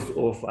purpose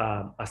of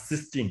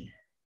assisting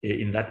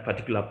in that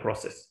particular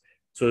process.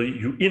 So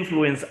you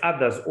influence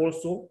others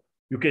also.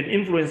 You can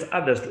influence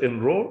others to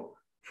enroll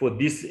for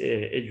this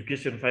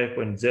Education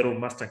 5.0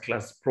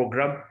 Masterclass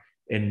program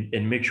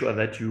and make sure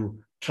that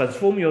you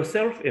transform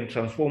yourself and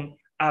transform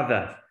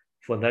others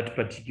for that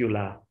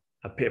particular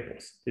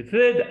purpose. The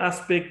third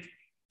aspect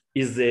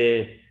is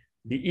the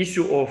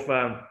issue of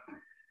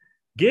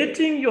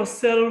getting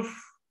yourself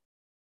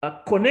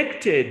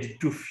connected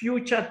to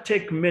future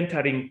tech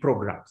mentoring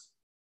programs.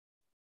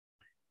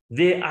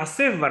 There are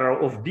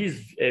several of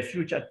these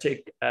future tech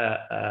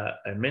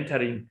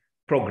mentoring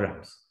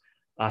programs.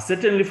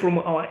 Certainly from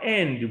our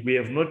end, we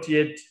have not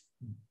yet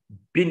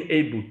been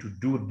able to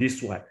do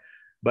this one,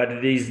 but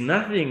there is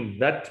nothing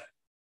that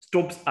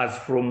stops us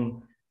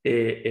from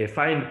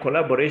find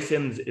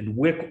collaborations and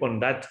work on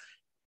that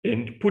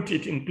and put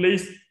it in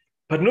place.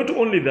 But not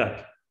only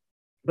that,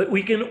 but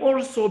we can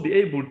also be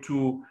able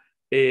to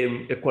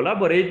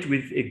collaborate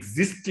with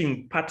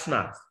existing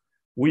partners.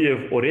 We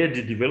have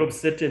already developed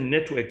certain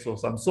networks of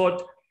some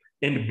sort,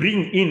 and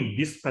bring in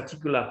this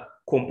particular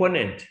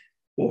component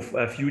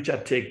of future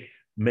tech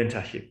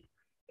mentorship,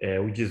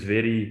 which is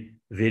very,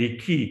 very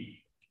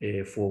key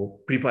for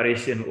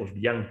preparation of the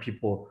young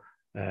people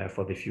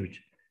for the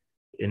future.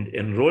 And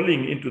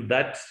enrolling into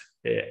that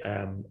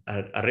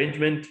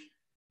arrangement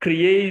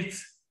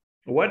creates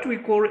what we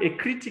call a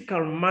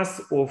critical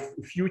mass of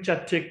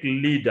future tech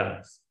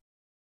leaders.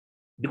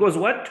 Because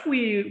what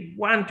we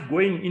want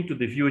going into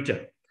the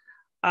future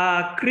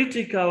are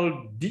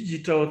critical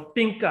digital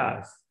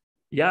thinkers.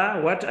 Yeah,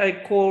 what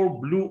I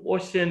call blue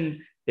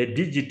ocean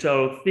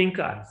digital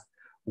thinkers,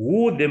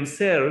 who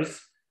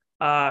themselves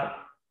are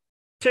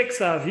tech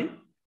savvy,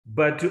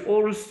 but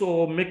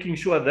also making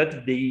sure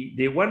that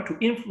they want to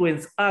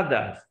influence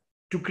others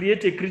to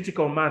create a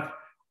critical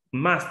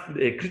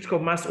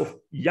mass of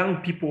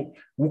young people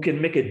who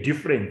can make a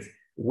difference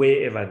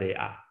wherever they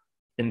are.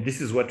 And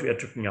this is what we are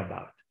talking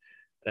about.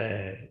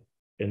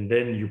 And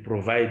then you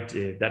provide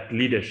that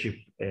leadership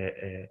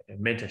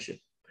mentorship.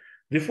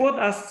 The fourth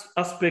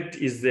aspect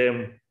is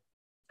the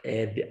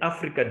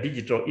Africa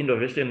Digital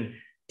Innovation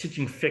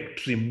Teaching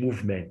Factory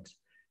movement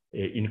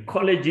in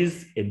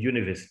colleges and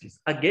universities.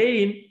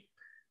 Again,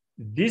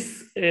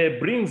 this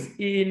brings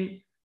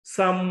in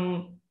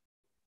some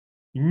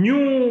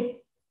new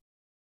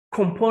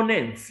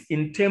components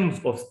in terms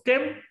of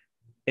STEM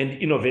and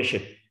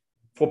innovation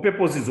for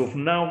purposes of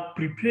now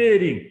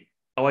preparing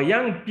our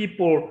young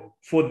people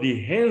for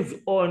the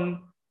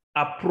hands-on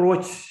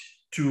approach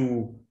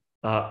to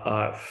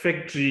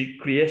factory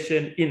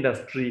creation,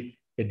 industry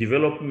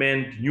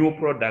development, new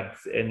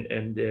products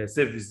and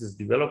services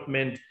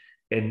development,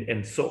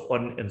 and so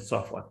on and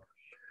so forth.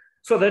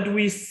 So that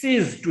we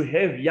cease to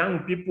have young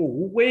people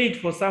who wait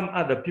for some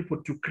other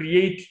people to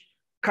create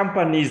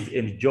companies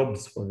and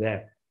jobs for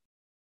them.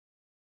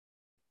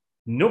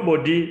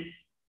 Nobody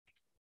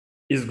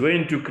is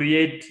going to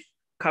create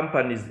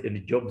companies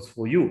and jobs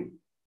for you.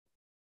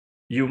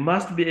 You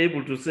must be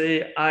able to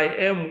say, I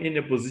am in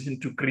a position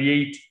to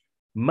create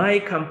my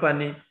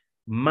company,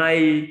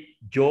 my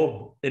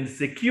job, and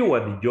secure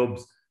the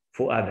jobs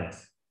for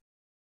others.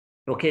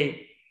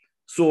 Okay,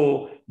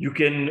 so you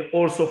can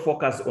also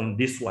focus on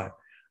this one.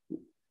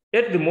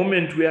 At the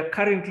moment, we are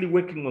currently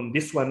working on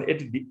this one at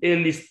the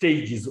early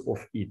stages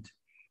of it.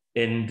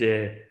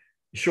 And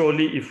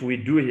surely if we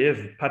do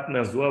have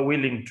partners who are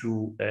willing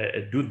to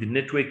do the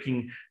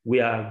networking, we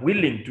are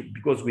willing to,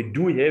 because we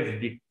do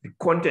have the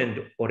content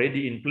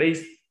already in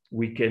place,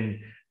 we can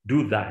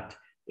do that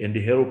and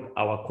help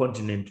our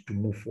continent to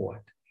move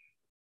forward.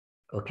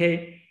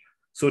 Okay,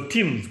 so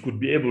teams could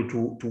be able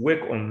to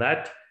work on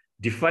that,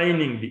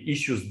 defining the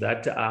issues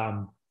that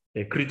are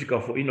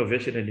critical for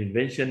innovation and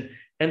invention.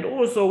 And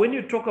also when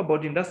you talk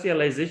about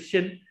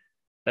industrialization,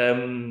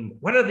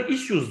 what are the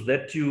issues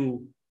that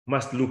you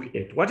must look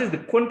at? What is the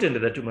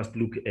content that you must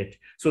look at?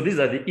 So these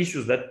are the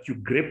issues that you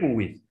grapple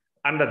with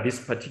under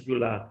this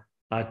particular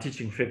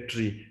teaching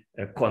factory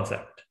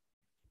concept.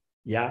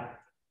 Yeah,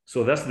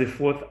 so that's the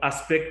fourth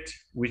aspect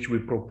which we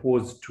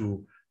propose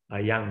to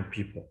young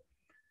people.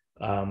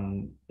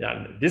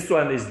 Yeah, this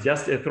one is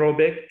just a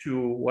throwback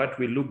to what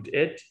we looked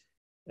at,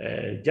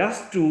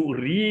 just to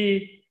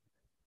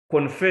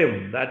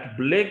reconfirm that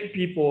Black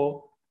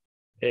people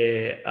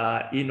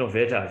are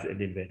innovators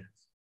and inventors,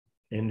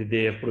 and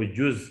they have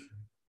produced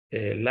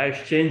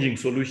life-changing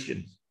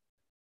solutions.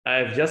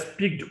 I've just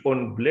picked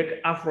on Black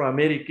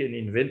Afro-American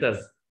inventors,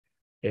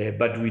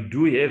 but we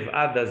do have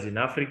others in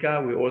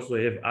Africa. We also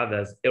have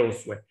others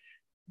elsewhere,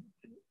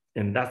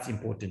 and that's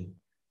important.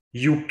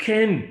 You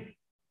can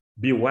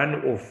be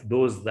one of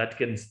those that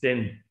can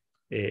stand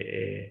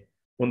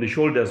on the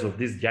shoulders of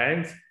these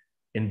giants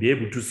and be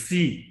able to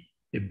see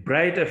a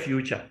brighter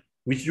future,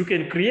 which you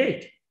can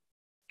create.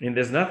 And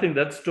there's nothing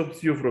that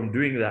stops you from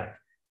doing that,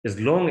 as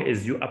long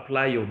as you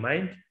apply your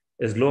mind,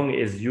 as long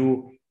as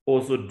you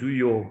also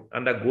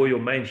undergo your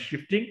mind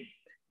shifting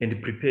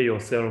and prepare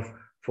yourself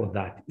for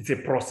that. It's a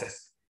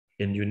process,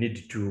 and you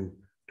need to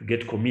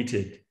get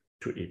committed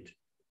to it.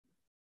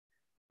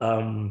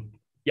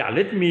 Yeah,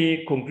 let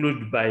me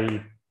conclude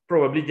by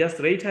probably just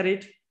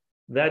reiterate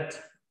that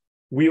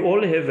we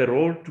all have a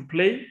role to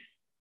play,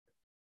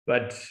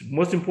 but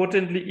most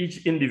importantly,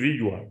 each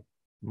individual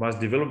must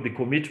develop the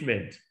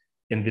commitment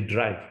and the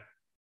drive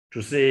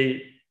to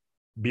say,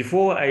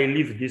 before I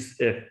leave this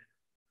earth,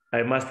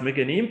 I must make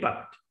an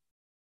impact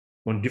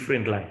on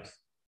different lives.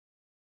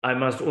 I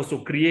must also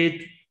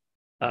create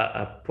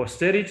a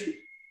posterity,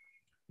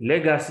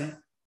 legacy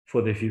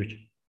for the future.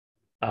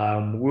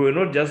 We were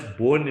not just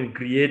born and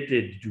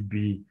created to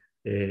be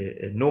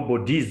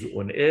nobodies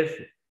on earth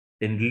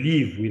and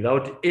live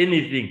without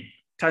anything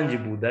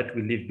tangible that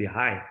we leave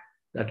behind,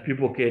 that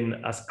people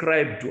can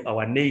ascribe to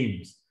our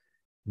names.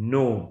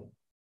 No.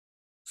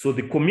 So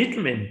the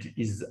commitment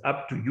is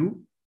up to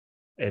you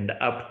and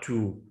up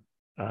to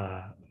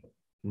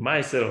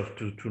myself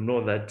to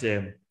know that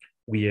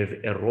we have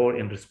a role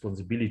and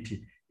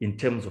responsibility in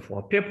terms of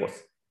our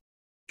purpose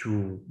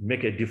to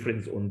make a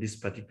difference on this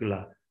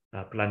particular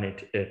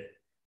planet Earth.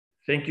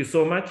 Thank you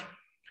so much.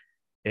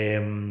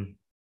 I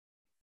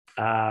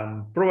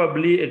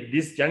Probably at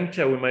this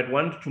juncture, we might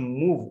want to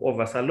move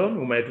over Salon.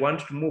 We might want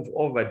to move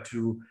over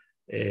to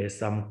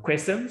some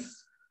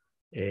questions.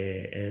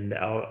 And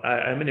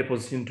I'm in a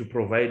position to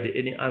provide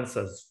any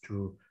answers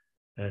to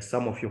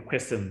some of your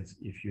questions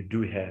if you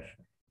do have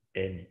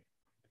any.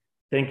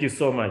 Thank you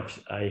so much.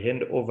 I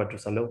hand over to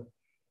Salon.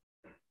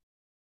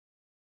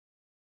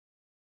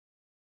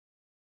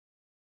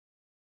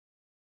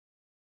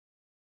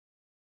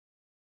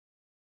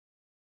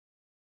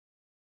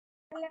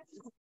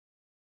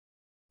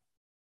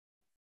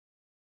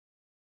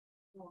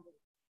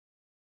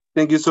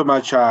 Thank you so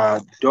much,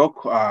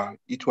 Doc.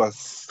 It was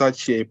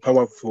such a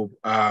powerful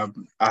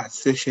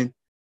session,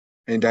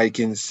 and I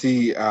can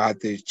see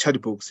the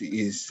chat box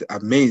is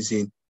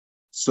amazing.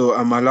 So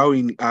I'm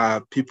allowing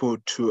people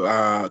to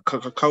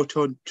count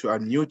on to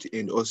unmute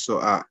and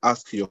also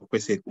ask your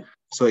question.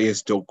 So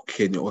yes, Doc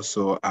can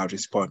also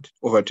respond.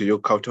 Over to you,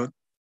 Carlton.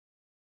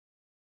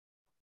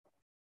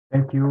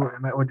 Thank you.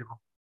 Am I audible?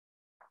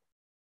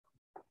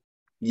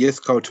 Yes,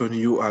 Carlton,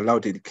 you are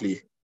loud and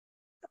clear.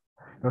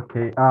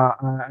 Okay.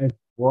 I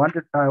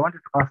wanted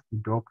to ask the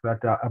Doc that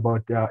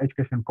about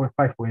education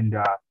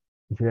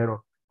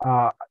 5.0.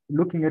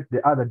 Looking at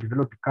the other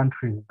developed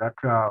countries that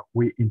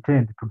we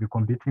intend to be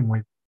competing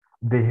with,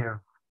 they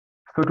have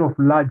sort of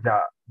larger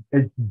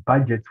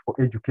budgets for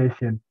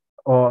education.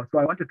 So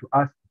I wanted to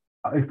ask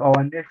if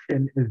our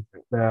nation is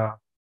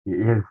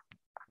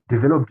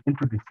developed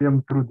into the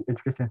same through the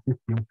education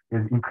system,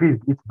 has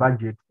increased its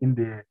budget in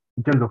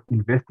terms of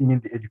investing in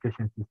the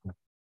education system.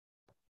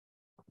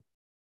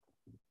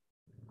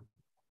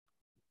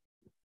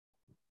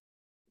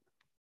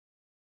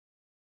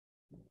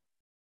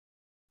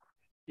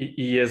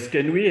 Yes,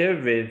 can we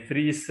have a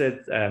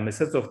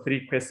set of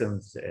three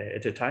questions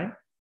at a time?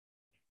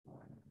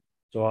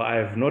 So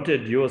I've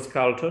noted yours,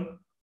 Carlton.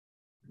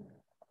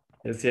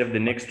 Let's have the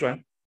next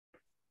one.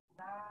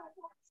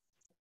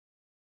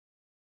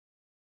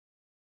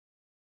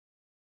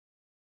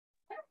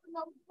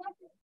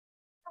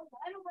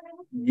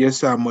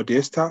 Yes,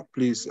 Modesta,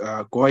 please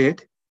go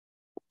ahead.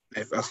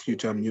 I've asked you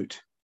to unmute.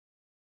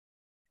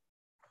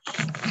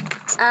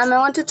 I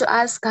wanted to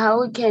ask how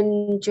we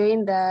can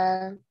join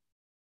the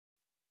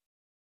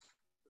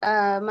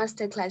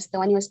masterclass, the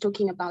one he was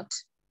talking about.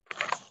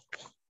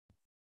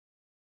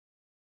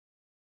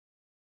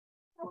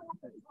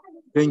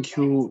 Thank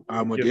you,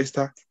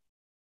 Modesta.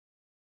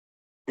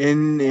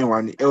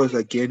 Anyone else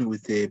again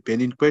with a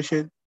pending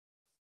question?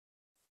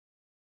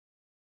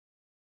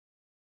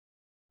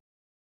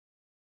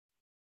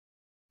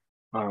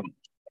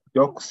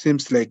 Doc,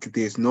 seems like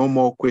there's no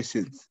more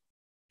questions.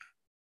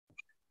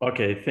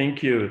 Okay,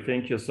 thank you.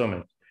 Thank you so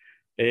much.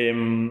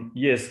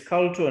 Yes,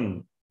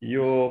 Carlton,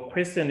 your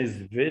question is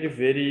very,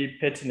 very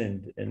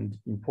pertinent and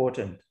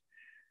important.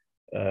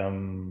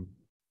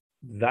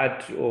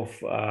 That of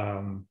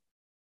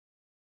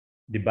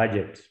the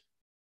budget,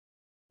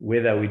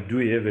 whether we do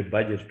have a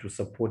budget to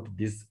support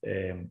this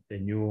a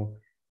new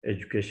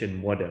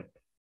education model.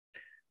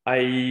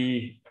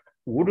 I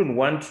wouldn't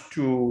want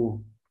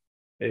to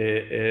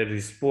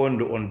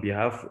respond on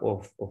behalf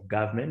of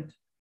government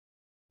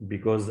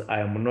because I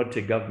am not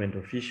a government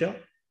official.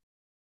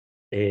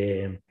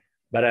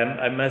 But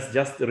I must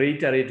just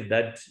reiterate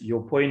that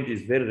your point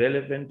is very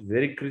relevant,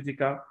 very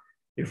critical.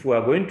 If we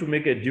are going to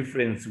make a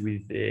difference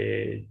with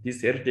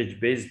this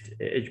heritage-based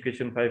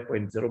education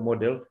 5.0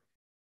 model,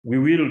 we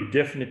will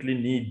definitely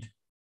need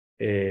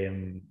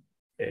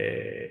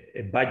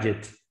a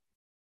budget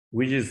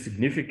which is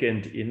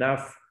significant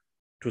enough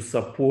to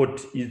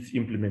support its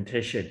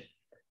implementation,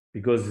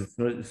 because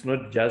it's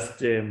not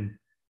just a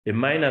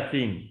minor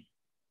thing.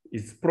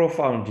 It's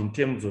profound in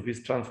terms of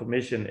its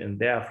transformation, and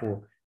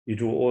therefore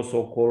it will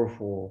also call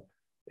for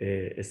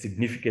a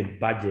significant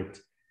budget.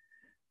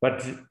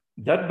 But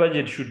that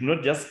budget should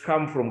not just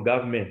come from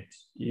government,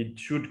 it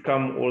should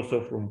come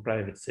also from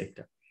private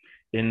sector.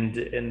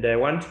 And I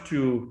want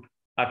to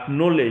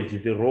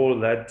acknowledge the role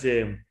that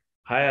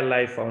Higher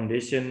Life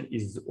Foundation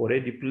is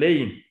already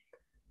playing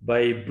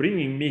by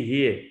bringing me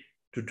here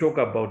to talk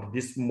about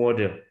this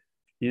model.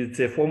 It's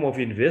a form of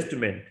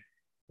investment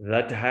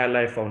that Higher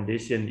Life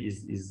Foundation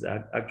is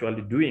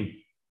actually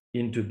doing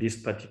into this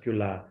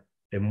particular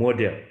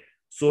model.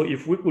 So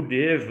if we could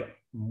have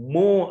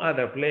more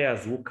other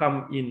players who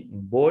come in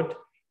on board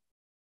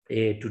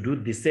to do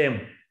the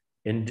same,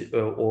 and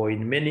or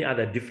in many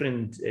other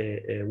different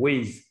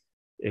ways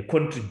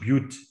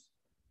contribute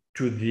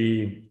to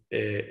the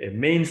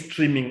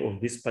mainstreaming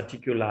of this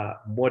particular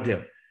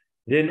model,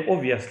 then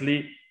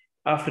obviously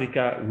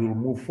Africa will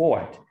move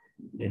forward,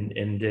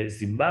 and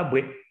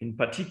Zimbabwe in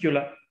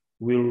particular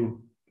will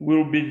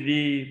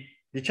be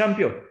the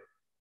champion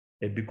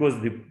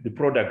because the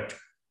product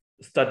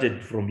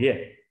started from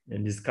here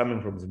and is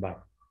coming from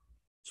Zimbabwe.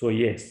 So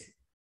yes,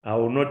 I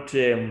will not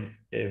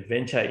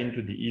venture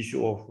into the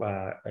issue of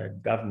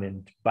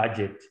government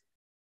budget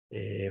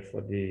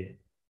for the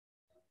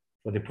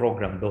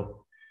program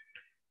though.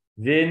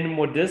 Then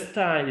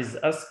Modesta is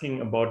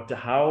asking about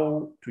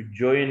how to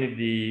join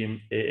the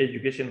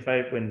Education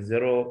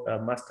 5.0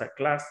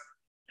 masterclass.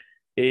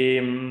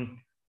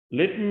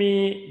 Let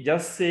me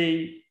just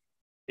say,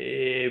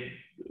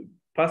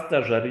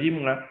 Pastor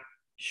Jarimwa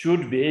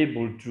should be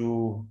able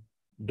to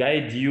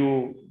guide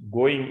you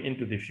going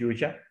into the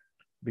future,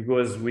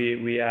 because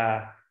we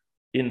are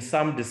in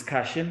some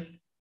discussion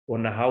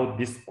on how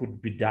this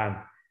could be done.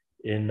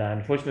 And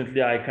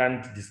unfortunately, I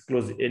can't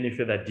disclose any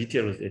further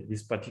details at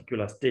this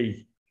particular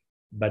stage,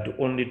 but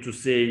only to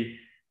say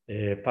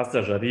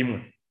Pastor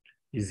Jarimwa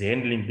is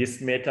handling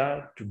this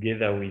matter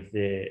together with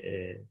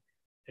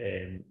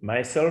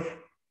myself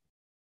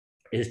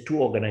as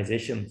two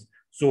organizations.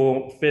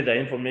 So further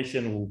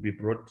information will be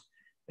brought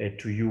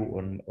to you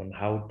on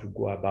how to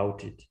go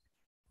about it.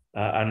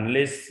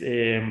 Unless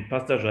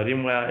Pastor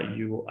Jarimwa,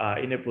 you are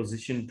in a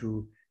position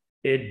to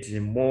add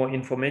more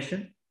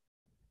information,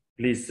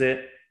 please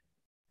say.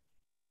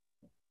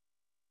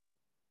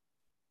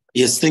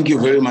 Yes, thank you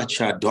very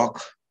much,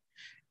 Doc.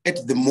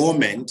 At the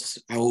moment,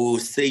 I will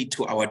say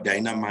to our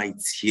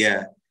dynamites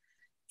here,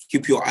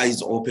 keep your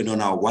eyes open on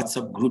our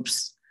WhatsApp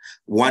groups.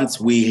 Once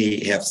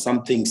we have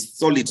something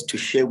solid to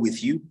share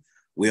with you,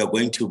 we are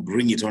going to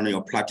bring it on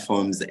your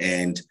platforms,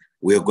 and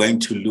we are going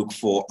to look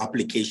for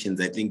applications.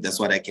 I think that's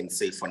what I can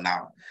say for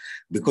now,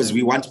 because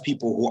we want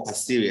people who are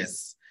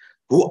serious,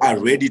 who are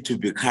ready to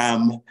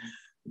become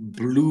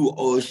blue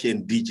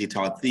ocean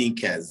digital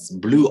thinkers,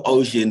 blue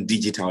ocean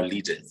digital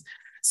leaders.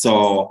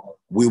 So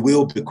we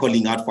will be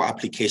calling out for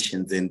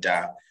applications, and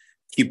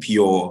keep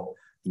your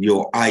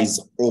eyes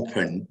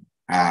open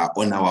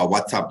on our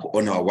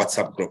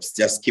WhatsApp groups.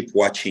 Just keep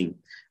watching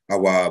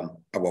our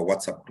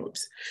WhatsApp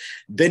groups.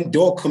 Then,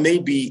 Doc,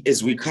 maybe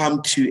as we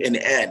come to an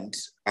end,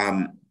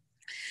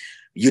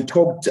 you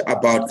talked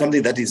about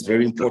something that is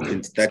very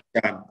important, that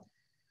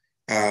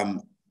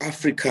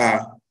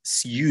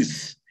Africa's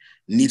youth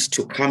needs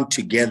to come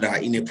together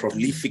in a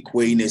prolific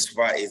way in as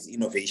far as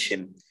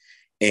innovation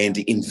and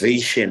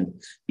innovation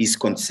is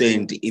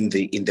concerned in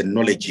the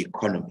knowledge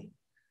economy.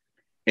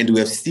 And we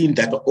have seen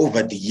that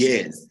over the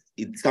years,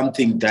 it's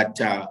something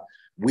that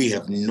we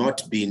have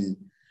not been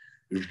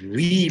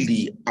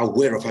really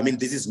aware of. I mean,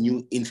 this is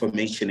new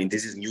information and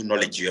this is new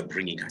knowledge you are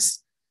bringing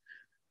us.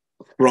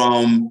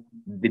 From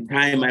the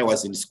time I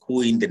was in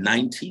school in the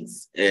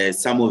 90s,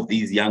 some of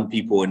these young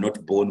people were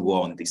not born who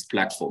are on this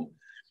platform.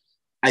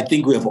 I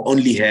think we have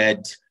only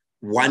had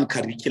one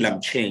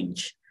curriculum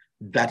change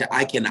that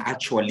I can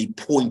actually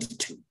point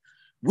to,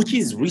 which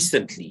is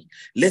recently,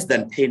 less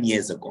than 10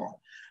 years ago.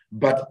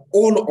 But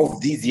all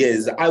of these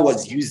years, I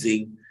was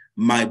using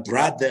my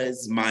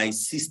brothers, my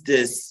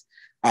sisters'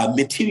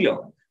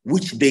 material,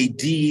 which they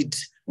did,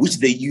 which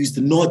they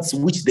used notes,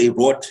 which they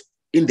wrote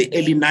in the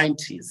early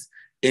 90s.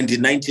 And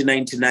in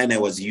 1999, I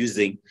was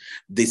using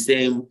the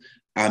same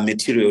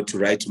material to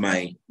write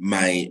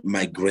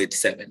my grade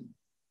 7.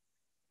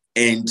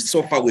 And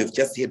so far, we've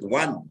just had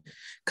one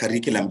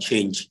curriculum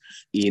change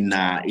in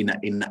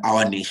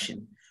our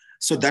nation.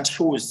 So that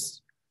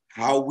shows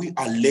how we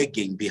are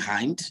lagging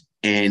behind,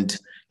 and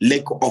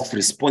lack of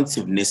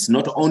responsiveness,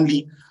 not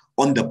only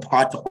on the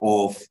part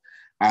of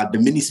the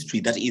ministry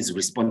that is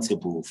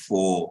responsible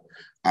for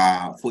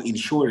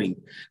ensuring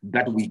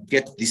that we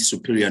get this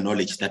superior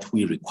knowledge that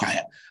we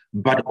require,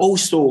 but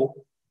also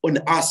on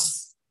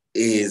us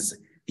as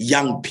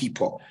young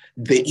people.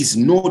 There is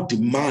no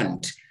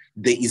demand,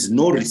 there is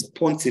no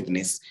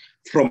responsiveness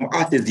from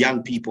us as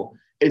young people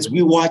as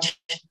we watch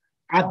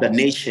other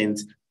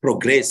nations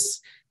progress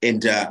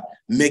and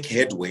make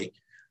headway.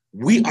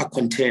 We are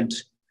content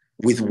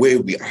with where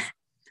we are.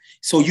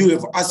 So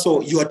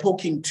you are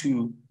talking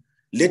to,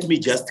 let me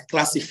just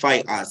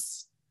classify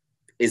us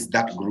as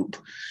that group.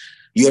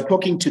 You are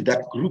talking to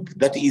that group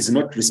that is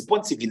not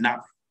responsive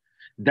enough,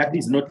 that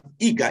is not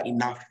eager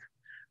enough,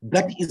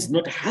 that is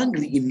not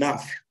hungry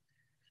enough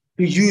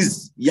to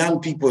use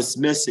young people's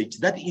message,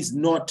 that is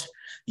not,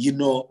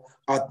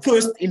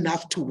 thirst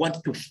enough to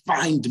want to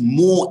find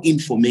more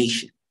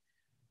information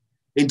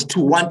and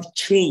to want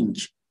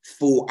change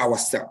for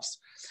ourselves.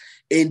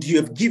 And you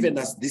have given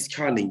us this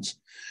challenge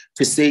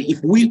to say,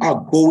 if we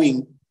are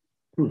going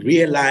to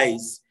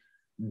realize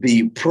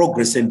the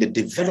progress and the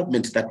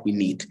development that we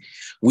need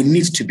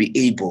to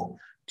be able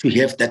to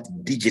have that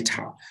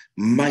digital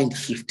mind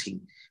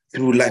shifting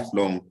through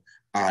lifelong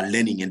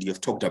learning. And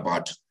you've talked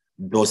about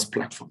those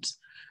platforms.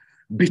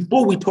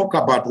 Before we talk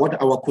about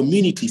what our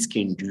communities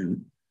can do,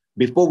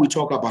 before we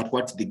talk about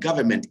what the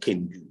government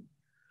can do,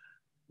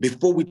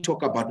 before we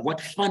talk about what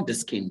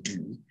funders can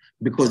do,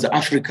 because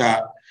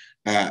Africa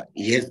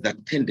has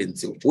that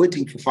tendency of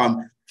waiting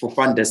for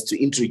funders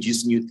to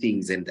introduce new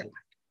things and the like.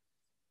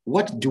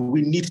 What do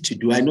we need to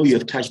do? I know you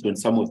have touched on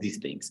some of these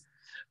things.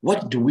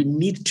 What do we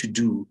need to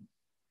do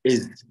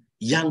as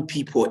young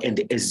people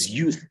and as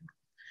youth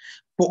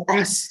for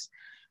us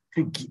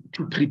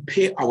to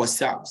prepare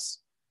ourselves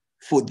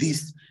for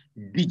this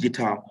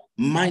digital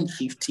mind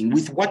shifting?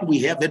 With what we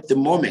have at the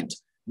moment,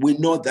 we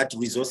know that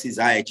resources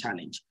are a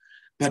challenge.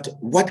 But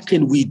what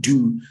can we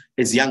do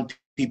as young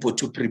people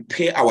to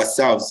prepare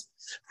ourselves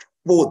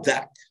for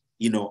that?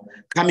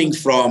 Coming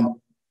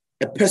from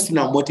a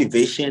personal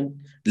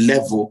motivation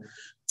level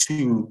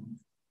to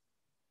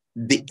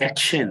the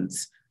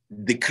actions,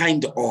 the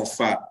kind of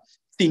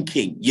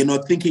thinking,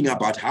 thinking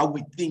about how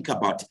we think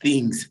about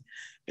things,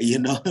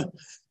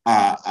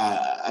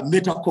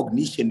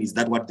 metacognition, is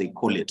that what they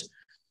call it?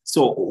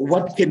 So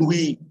what can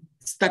we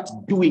start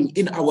doing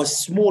in our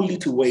small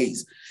little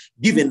ways,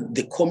 given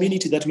the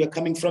community that we are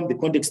coming from, the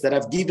context that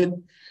I've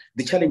given,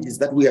 the challenges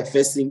that we are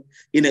facing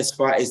in as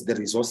far as the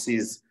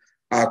resources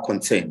are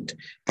concerned?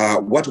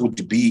 What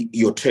would be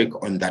your take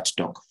on that,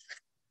 Doc?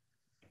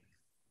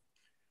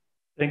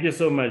 Thank you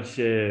so much,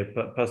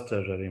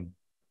 Pastor Rarim.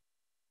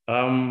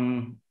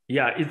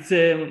 Yeah, it's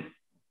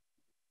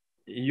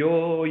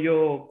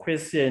your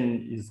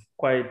question is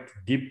quite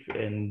deep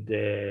and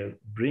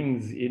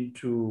brings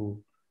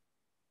into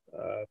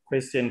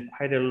question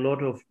quite a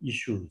lot of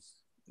issues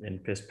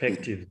and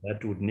perspectives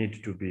that would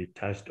need to be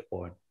touched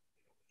on.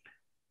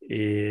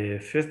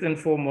 First and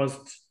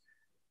foremost,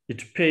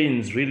 it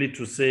pains really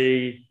to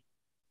say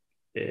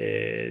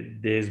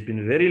there's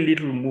been very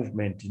little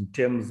movement in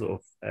terms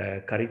of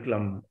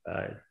curriculum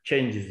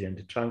changes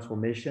and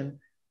transformation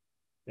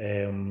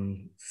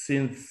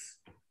since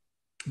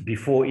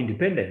before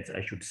independence,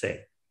 I should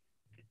say.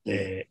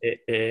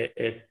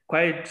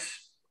 Quite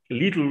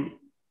little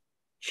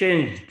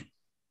changed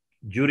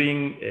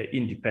during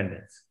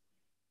independence.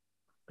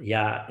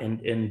 Yeah,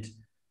 and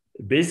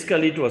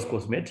basically it was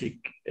cosmetic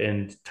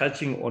and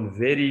touching on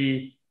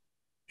very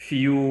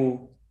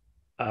few,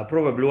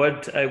 probably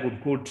what I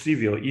would call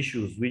trivial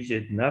issues, which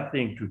had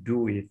nothing to do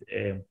with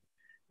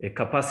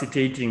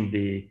capacitating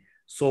the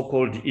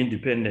so-called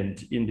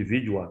independent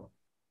individual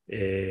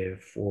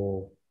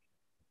for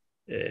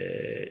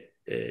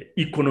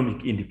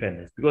economic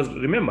independence. Because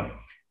remember,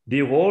 the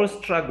whole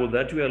struggle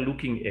that we are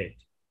looking at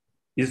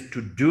is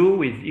to do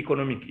with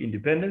economic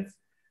independence,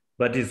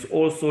 but it's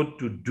also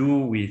to do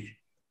with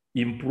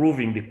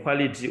improving the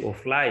quality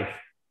of life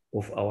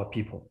of our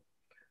people.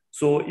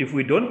 So if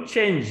we don't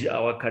change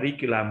our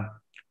curriculum,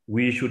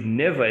 we should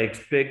never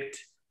expect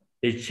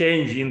a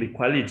change in the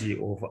quality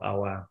of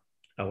our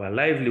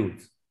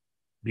livelihoods,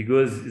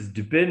 because it's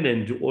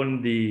dependent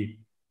on the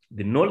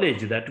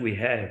knowledge that we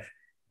have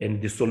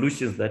and the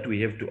solutions that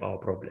we have to our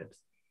problems.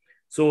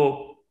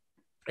 So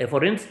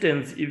for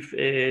instance, if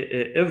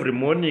every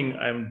morning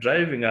I'm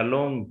driving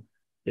along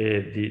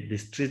the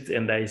streets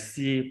and I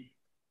see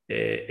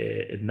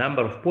a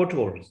number of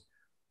potholes,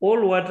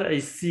 all what I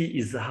see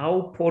is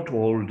how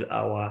potholed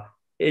our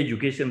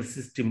education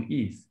system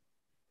is.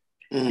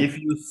 If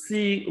you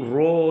see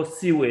raw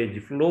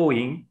sewage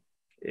flowing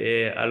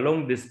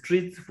along the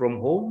streets from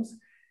homes,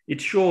 it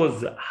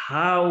shows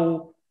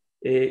how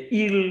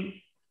ill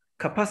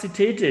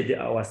capacitated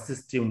our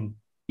system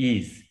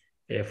is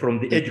from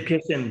the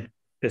education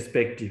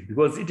perspective,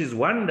 because it is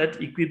one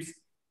that equips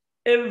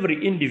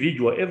every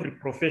individual, every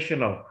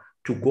professional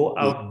to go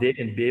out there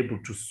and be able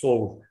to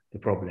solve the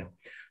problem.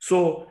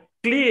 So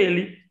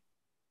clearly,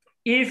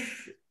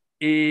 if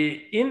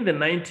in the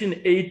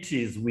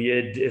 1980s, we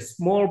had a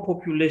small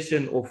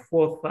population of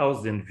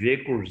 4,000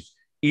 vehicles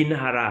in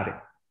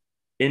Harare,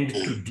 and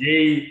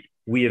today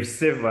we have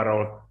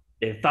several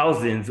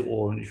thousands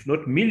or if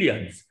not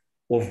millions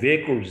of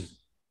vehicles,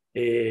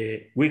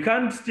 we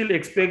can't still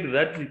expect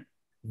that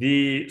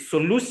the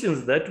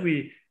solutions that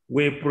we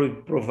were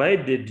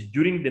provided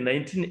during the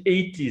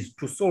 1980s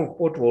to solve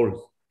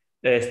potholes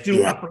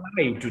still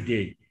apply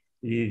today.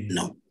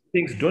 No.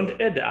 Things don't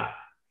add up.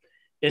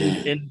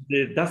 And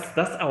that's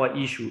our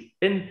issue.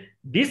 And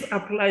this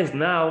applies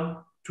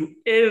now to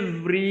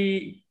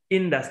every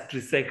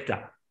industry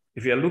sector.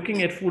 If you're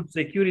looking at food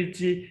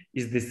security,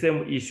 it's the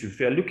same issue. If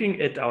you're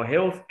looking at our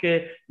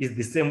healthcare, it's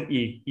the same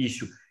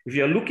issue. If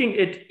you're looking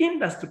at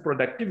industry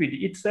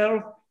productivity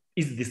itself,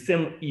 it's the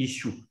same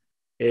issue.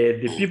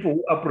 The people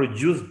who are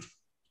produced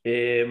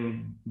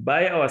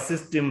by our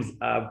systems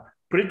are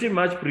pretty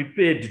much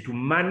prepared to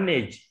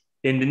manage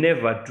and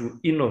never to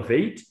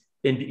innovate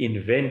and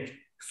invent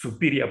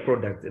superior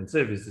products and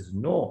services.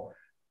 No,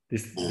 the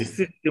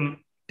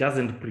system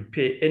doesn't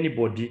prepare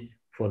anybody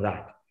for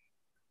that.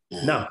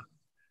 Now,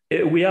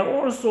 we are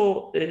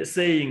also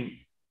saying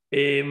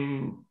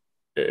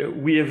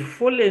we have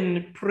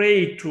fallen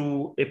prey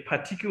to a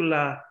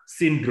particular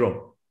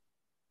syndrome.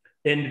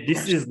 And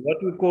this is what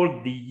we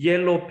call the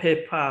yellow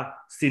paper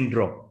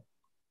syndrome,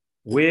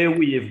 where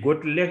we have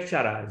got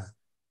lecturers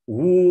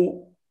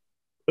who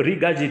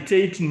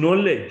regurgitate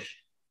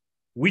knowledge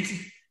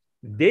which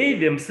they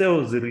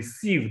themselves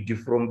received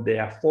from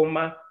their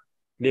former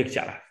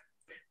lecturers,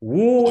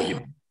 who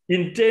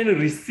in turn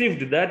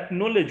received that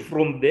knowledge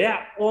from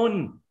their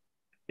own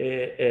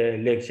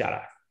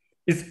lecturers.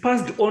 It's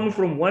passed on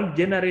from one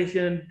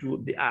generation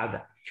to the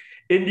other.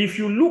 And if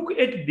you look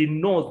at the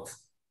notes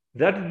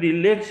that the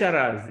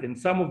lecturers and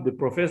some of the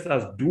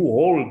professors do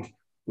hold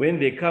when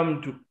they come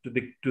to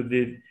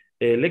the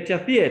lecture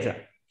theater,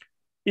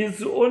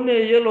 it's on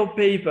a yellow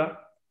paper.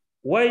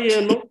 Why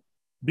yellow?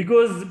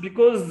 Because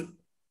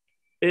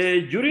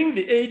during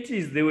the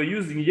 80s, they were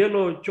using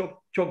yellow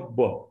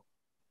chalkboard.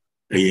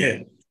 Yeah.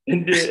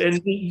 And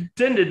they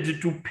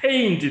tended to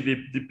paint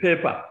the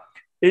paper.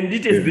 And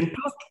it has been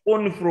passed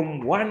on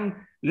from one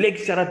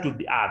lecturer to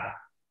the other.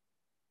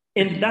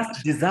 And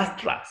that's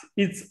disastrous.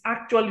 It's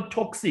actually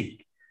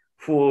toxic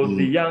for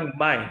the young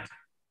mind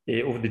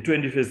of the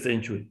 21st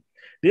century.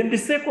 Then the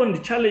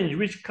second challenge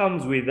which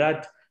comes with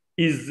that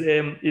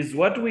is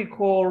what we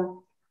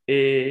call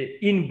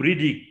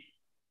inbreeding.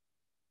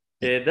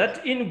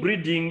 That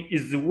inbreeding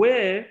is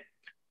where,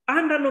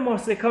 under normal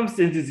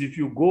circumstances, if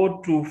you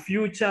go to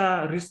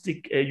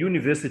futuristic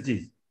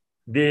universities,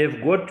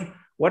 they've got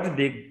what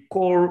they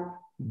call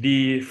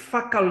the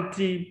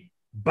faculty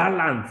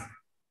balance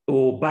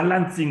or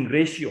balancing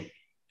ratio,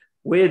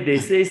 where they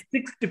say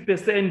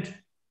 60%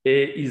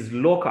 is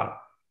local,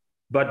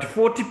 but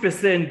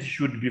 40%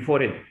 should be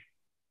foreign.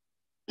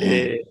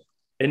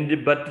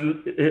 But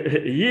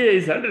here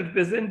is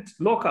 100%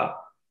 local.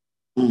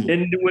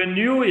 And when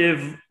you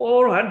have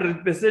all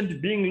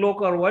 100% being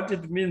local, what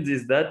it means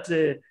is that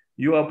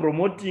you are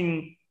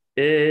promoting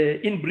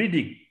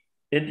inbreeding.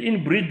 And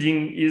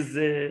inbreeding is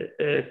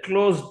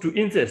close to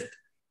incest.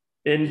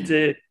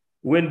 And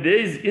when there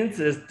is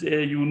incest,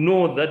 you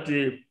know that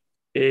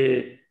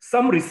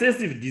some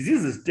recessive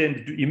diseases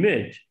tend to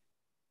emerge.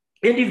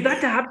 And if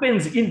that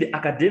happens in the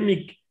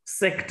academic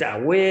sector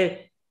where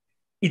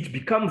it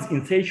becomes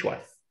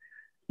incestuous,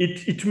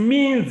 it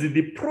means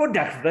the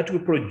product that we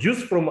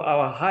produce from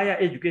our higher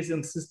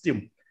education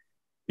system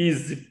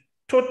is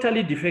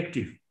totally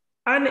defective,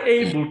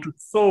 unable to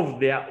solve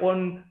their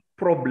own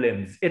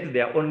problems at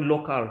their own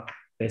local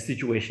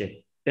situation.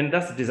 And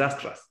that's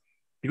disastrous,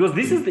 because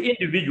this is the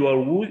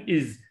individual who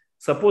is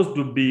supposed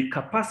to be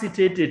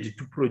capacitated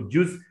to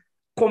produce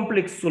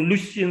complex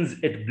solutions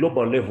at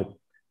global level,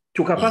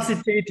 to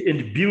capacitate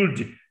and build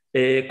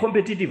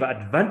competitive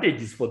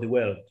advantages for the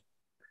world.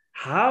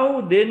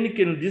 How then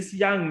can this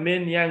young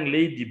man, young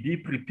lady be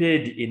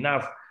prepared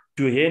enough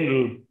to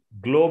handle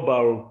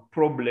global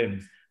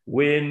problems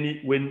when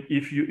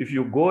if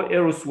you go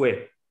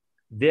elsewhere,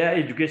 their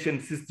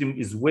education system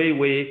is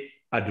way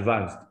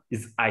advanced,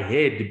 is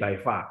ahead by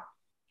far.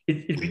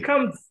 It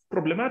becomes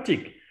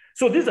problematic.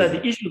 So these are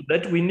the issues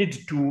that we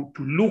need to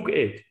look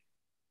at.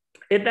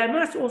 And I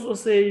must also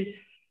say,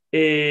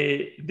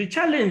 the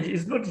challenge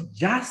is not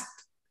just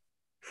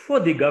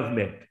for the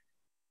government.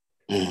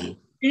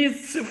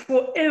 It's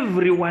for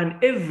everyone,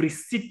 every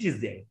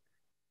citizen,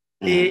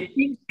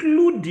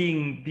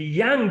 including the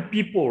young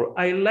people.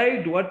 I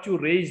liked what you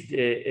raised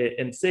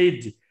and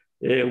said,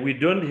 we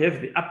don't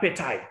have the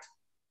appetite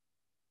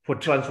for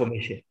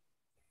transformation.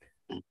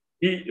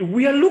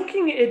 We are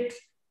looking at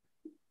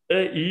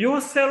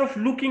yourself,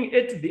 looking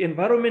at the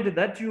environment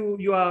that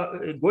you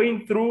are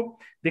going through,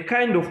 the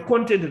kind of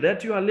content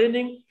that you are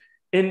learning,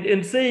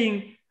 and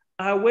saying,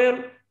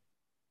 well,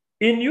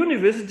 in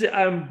university,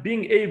 I'm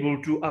being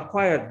able to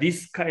acquire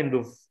this kind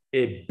of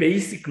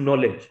basic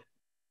knowledge.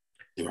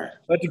 Right.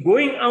 But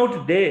going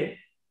out there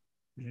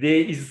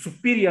is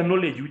superior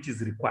knowledge which is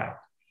required.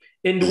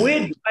 And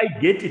where do I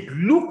get it?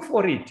 Look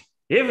for it.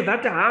 Have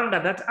that hunger,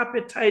 that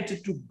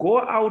appetite to go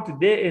out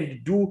there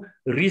and do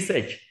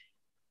research.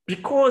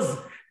 Because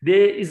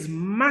there is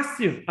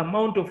massive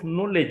amount of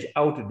knowledge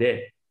out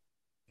there.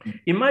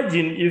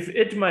 Imagine if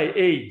at my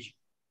age,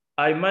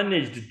 I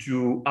managed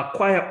to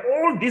acquire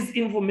all this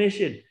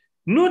information,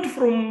 not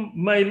from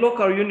my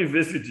local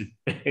university,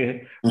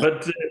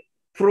 but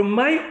from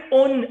my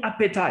own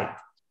appetite,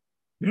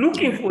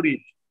 looking for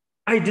it.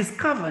 I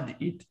discovered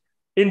it,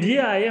 and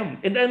here I am.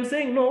 And I'm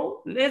saying,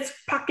 no, let's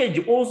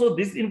package also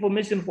this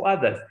information for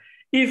others.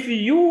 If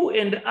you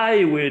and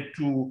I were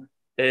to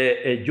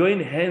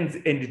join hands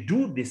and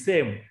do the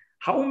same,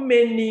 how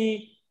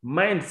many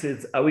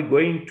mindsets are we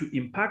going to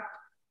impact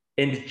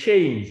and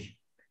change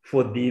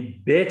for the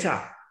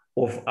better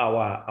of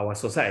our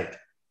society?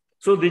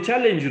 So the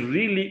challenge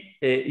really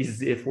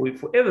is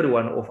for every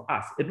one of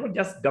us, and not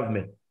just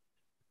government.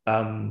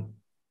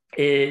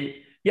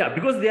 Yeah,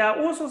 because there are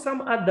also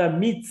some other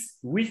myths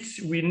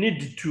which we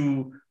need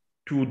to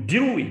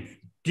deal with,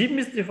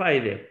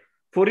 demystify them.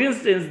 For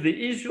instance,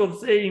 the issue of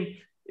saying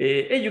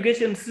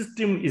education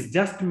system is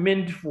just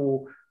meant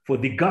for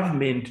the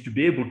government to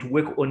be able to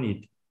work on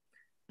it.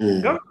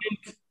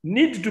 Government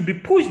needs to be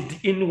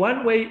pushed in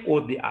one way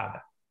or the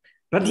other.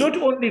 But not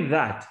only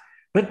that,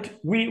 but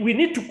we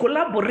need to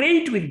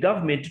collaborate with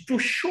government to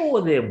show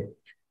them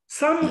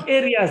some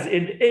areas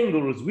and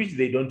angles which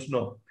they don't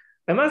know.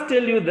 I must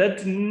tell you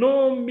that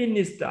no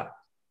minister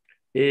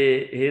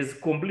has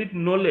complete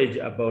knowledge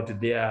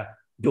about their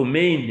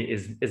domain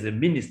as a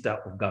minister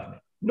of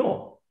government.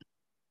 No.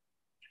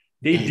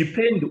 They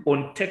depend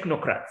on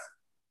technocrats.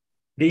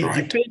 They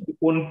depend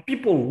on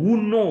people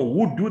who know,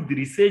 who do the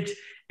research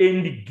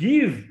and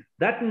give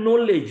that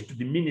knowledge to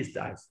the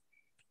ministers.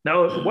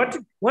 Now,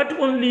 what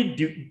only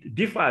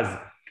differs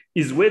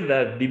is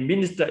whether the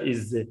minister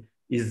is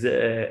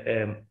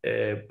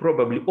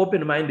probably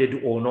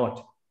open-minded or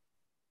not.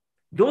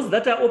 Those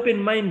that are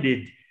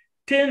open-minded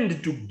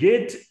tend to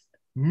get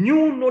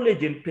new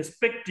knowledge and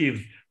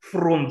perspectives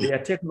from their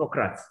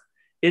technocrats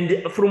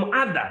and from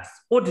others,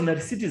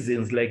 ordinary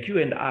citizens like you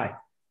and I,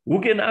 who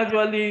can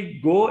actually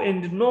go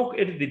and knock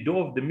at the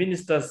door of the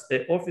minister's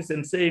office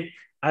and say,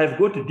 I've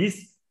got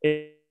this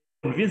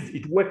convinced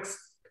it works.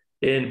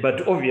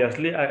 But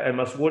obviously, I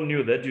must warn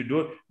you that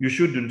you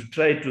shouldn't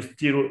try to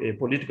steal a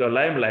political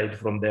limelight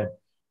from them,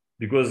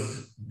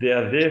 because they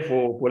are there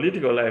for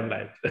political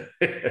limelight.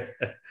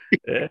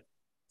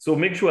 So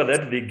make sure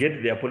that they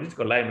get their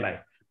political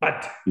limelight,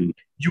 but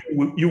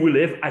you will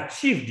have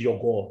achieved your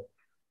goal.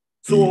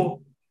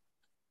 So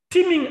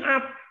teaming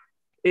up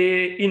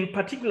in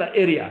particular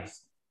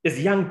areas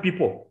as young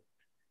people,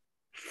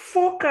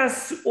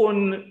 focus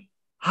on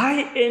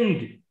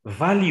high-end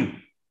value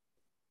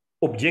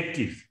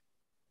objectives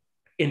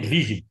and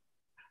vision,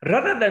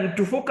 rather than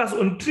to focus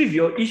on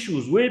trivial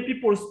issues where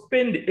people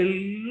spend a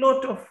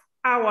lot of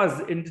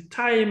hours and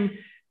time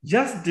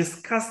just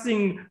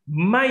discussing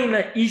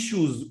minor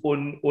issues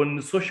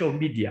on social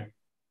media.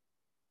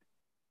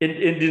 And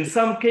in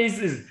some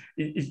cases,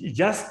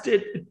 just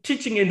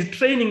teaching and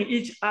training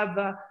each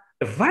other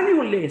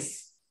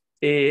valueless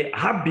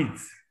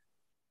habits,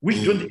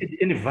 which don't add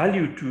any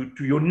value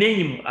to your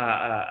name,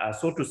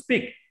 so to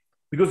speak,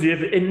 because you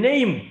have a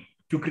name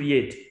to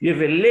create, you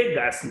have a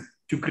legacy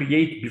to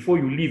create before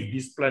you leave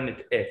this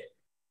planet Earth.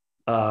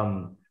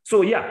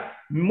 So yeah,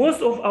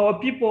 most of our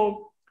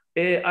people,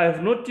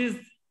 I've noticed,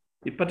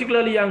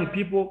 particularly young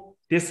people,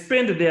 they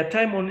spend their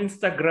time on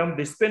Instagram,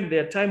 they spend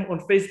their time on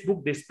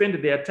Facebook, they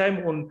spend their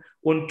time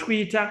on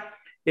Twitter,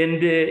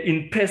 and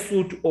in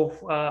pursuit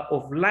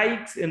of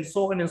likes and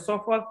so on and so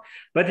forth.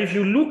 But if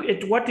you look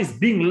at what is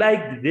being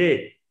liked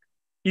there,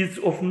 it's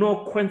of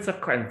no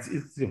consequence,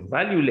 it's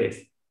valueless.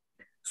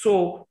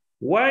 So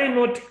why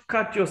not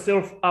cut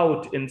yourself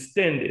out and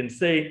stand and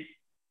say,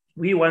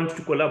 we want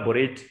to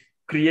collaborate,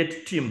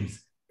 create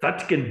teams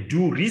that can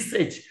do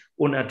research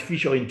on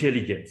artificial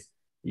intelligence,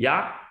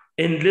 yeah?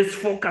 And let's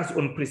focus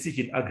on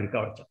precision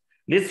agriculture.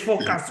 Let's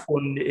focus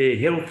on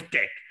health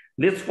tech.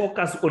 Let's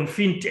focus on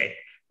fintech.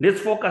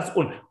 Let's focus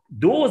on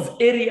those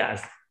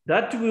areas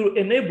that will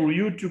enable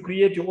you to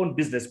create your own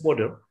business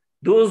model.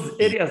 Those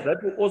areas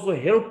that will also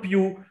help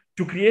you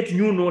to create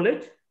new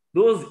knowledge.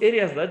 Those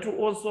areas that will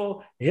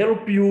also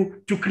help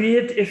you to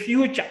create a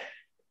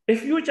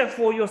future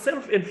for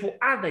yourself and for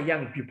other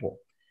young people.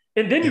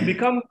 And then you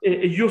become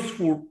a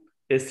useful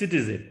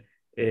citizen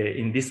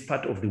in this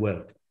part of the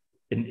world.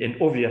 And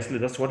obviously,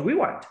 that's what we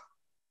want.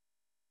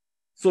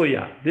 So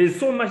yeah, there's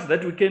so much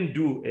that we can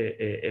do,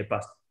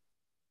 Pastor.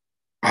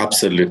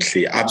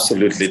 Absolutely,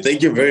 absolutely.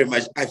 Thank you very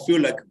much. I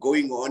feel like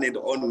going on and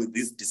on with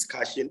this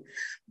discussion,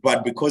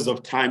 but because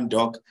of time,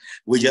 Doc,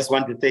 we just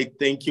want to say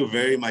thank you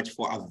very much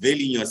for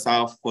availing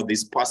yourself for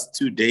these past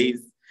 2 days.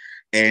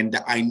 And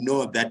I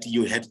know that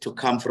you had to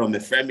come from a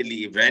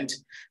family event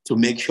to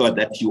make sure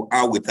that you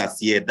are with us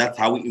here. That's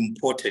how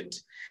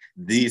important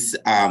this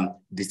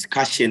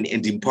discussion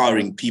and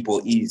empowering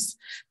people is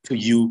to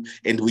you.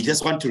 And we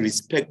just want to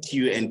respect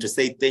you and to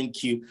say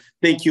thank you.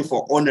 Thank you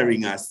for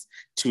honoring us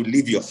to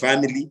leave your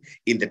family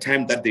in the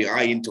time that they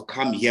are in to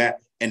come here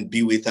and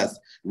be with us.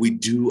 We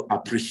do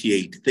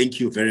appreciate. Thank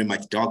you very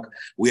much, Doc.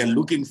 We are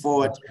looking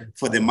forward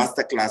for the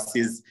master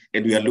classes,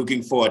 and we are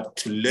looking forward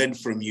to learn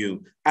from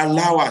you.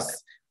 Allow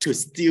us to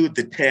steal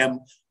the term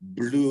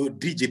blue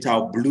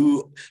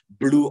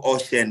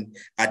ocean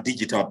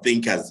digital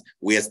thinkers.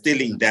 We are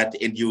stealing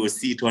that, and you will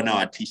see it on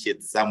our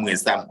t-shirts somewhere,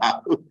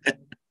 somehow.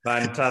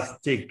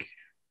 Fantastic.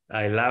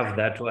 I love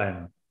that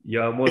one.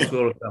 You are most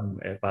welcome,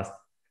 Pastor.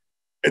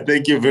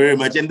 Thank you very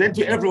much. And then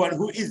to everyone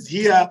who is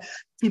here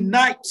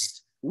tonight,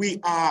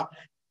 we are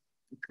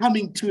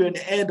coming to an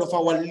end of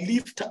our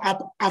Lift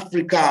Up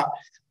Africa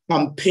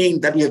campaign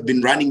that we have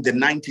been running the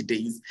 90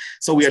 days.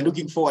 So we are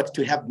looking forward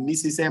to have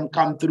Mrs. M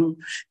come through.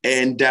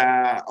 And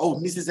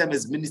Mrs. M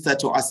has ministered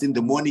to us in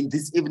the morning.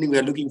 This evening, we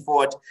are looking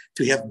forward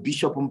to have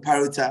Bishop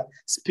Mparuta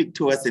speak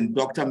to us and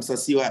Dr.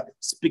 Msasiwa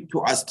speak to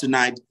us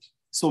tonight.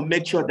 So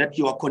make sure that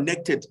you are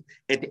connected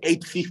at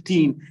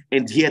 8:15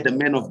 and hear the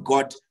man of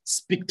God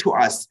speak to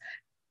us.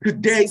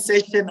 Today's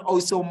session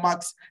also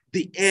marks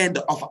the end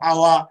of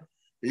our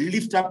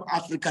Lift Up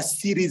Africa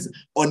series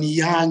on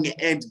young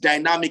and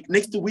dynamic.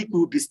 Next week, we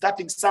will be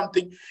starting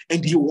something,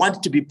 and you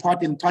want to be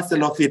part and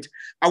parcel of it.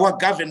 Our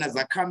governors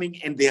are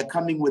coming, and they are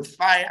coming with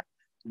fire,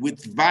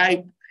 with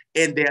vibe,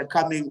 and they are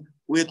coming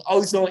with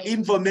also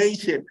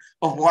information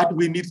of what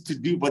we need to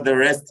do for the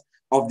rest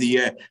of the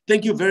year.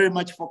 Thank you very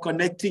much for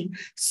connecting.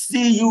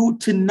 See you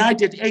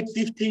tonight at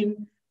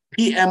 8:15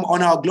 p.m.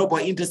 on our Global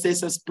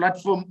Intercessors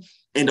platform,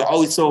 and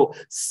also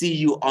see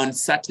you on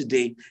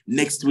Saturday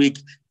next week,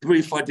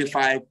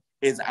 3:45,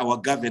 as our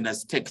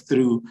governors take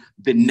through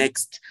the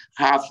next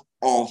half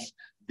of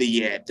the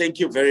year. Thank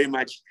you very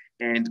much,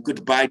 and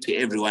goodbye to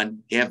everyone.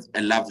 Have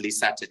a lovely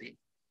Saturday.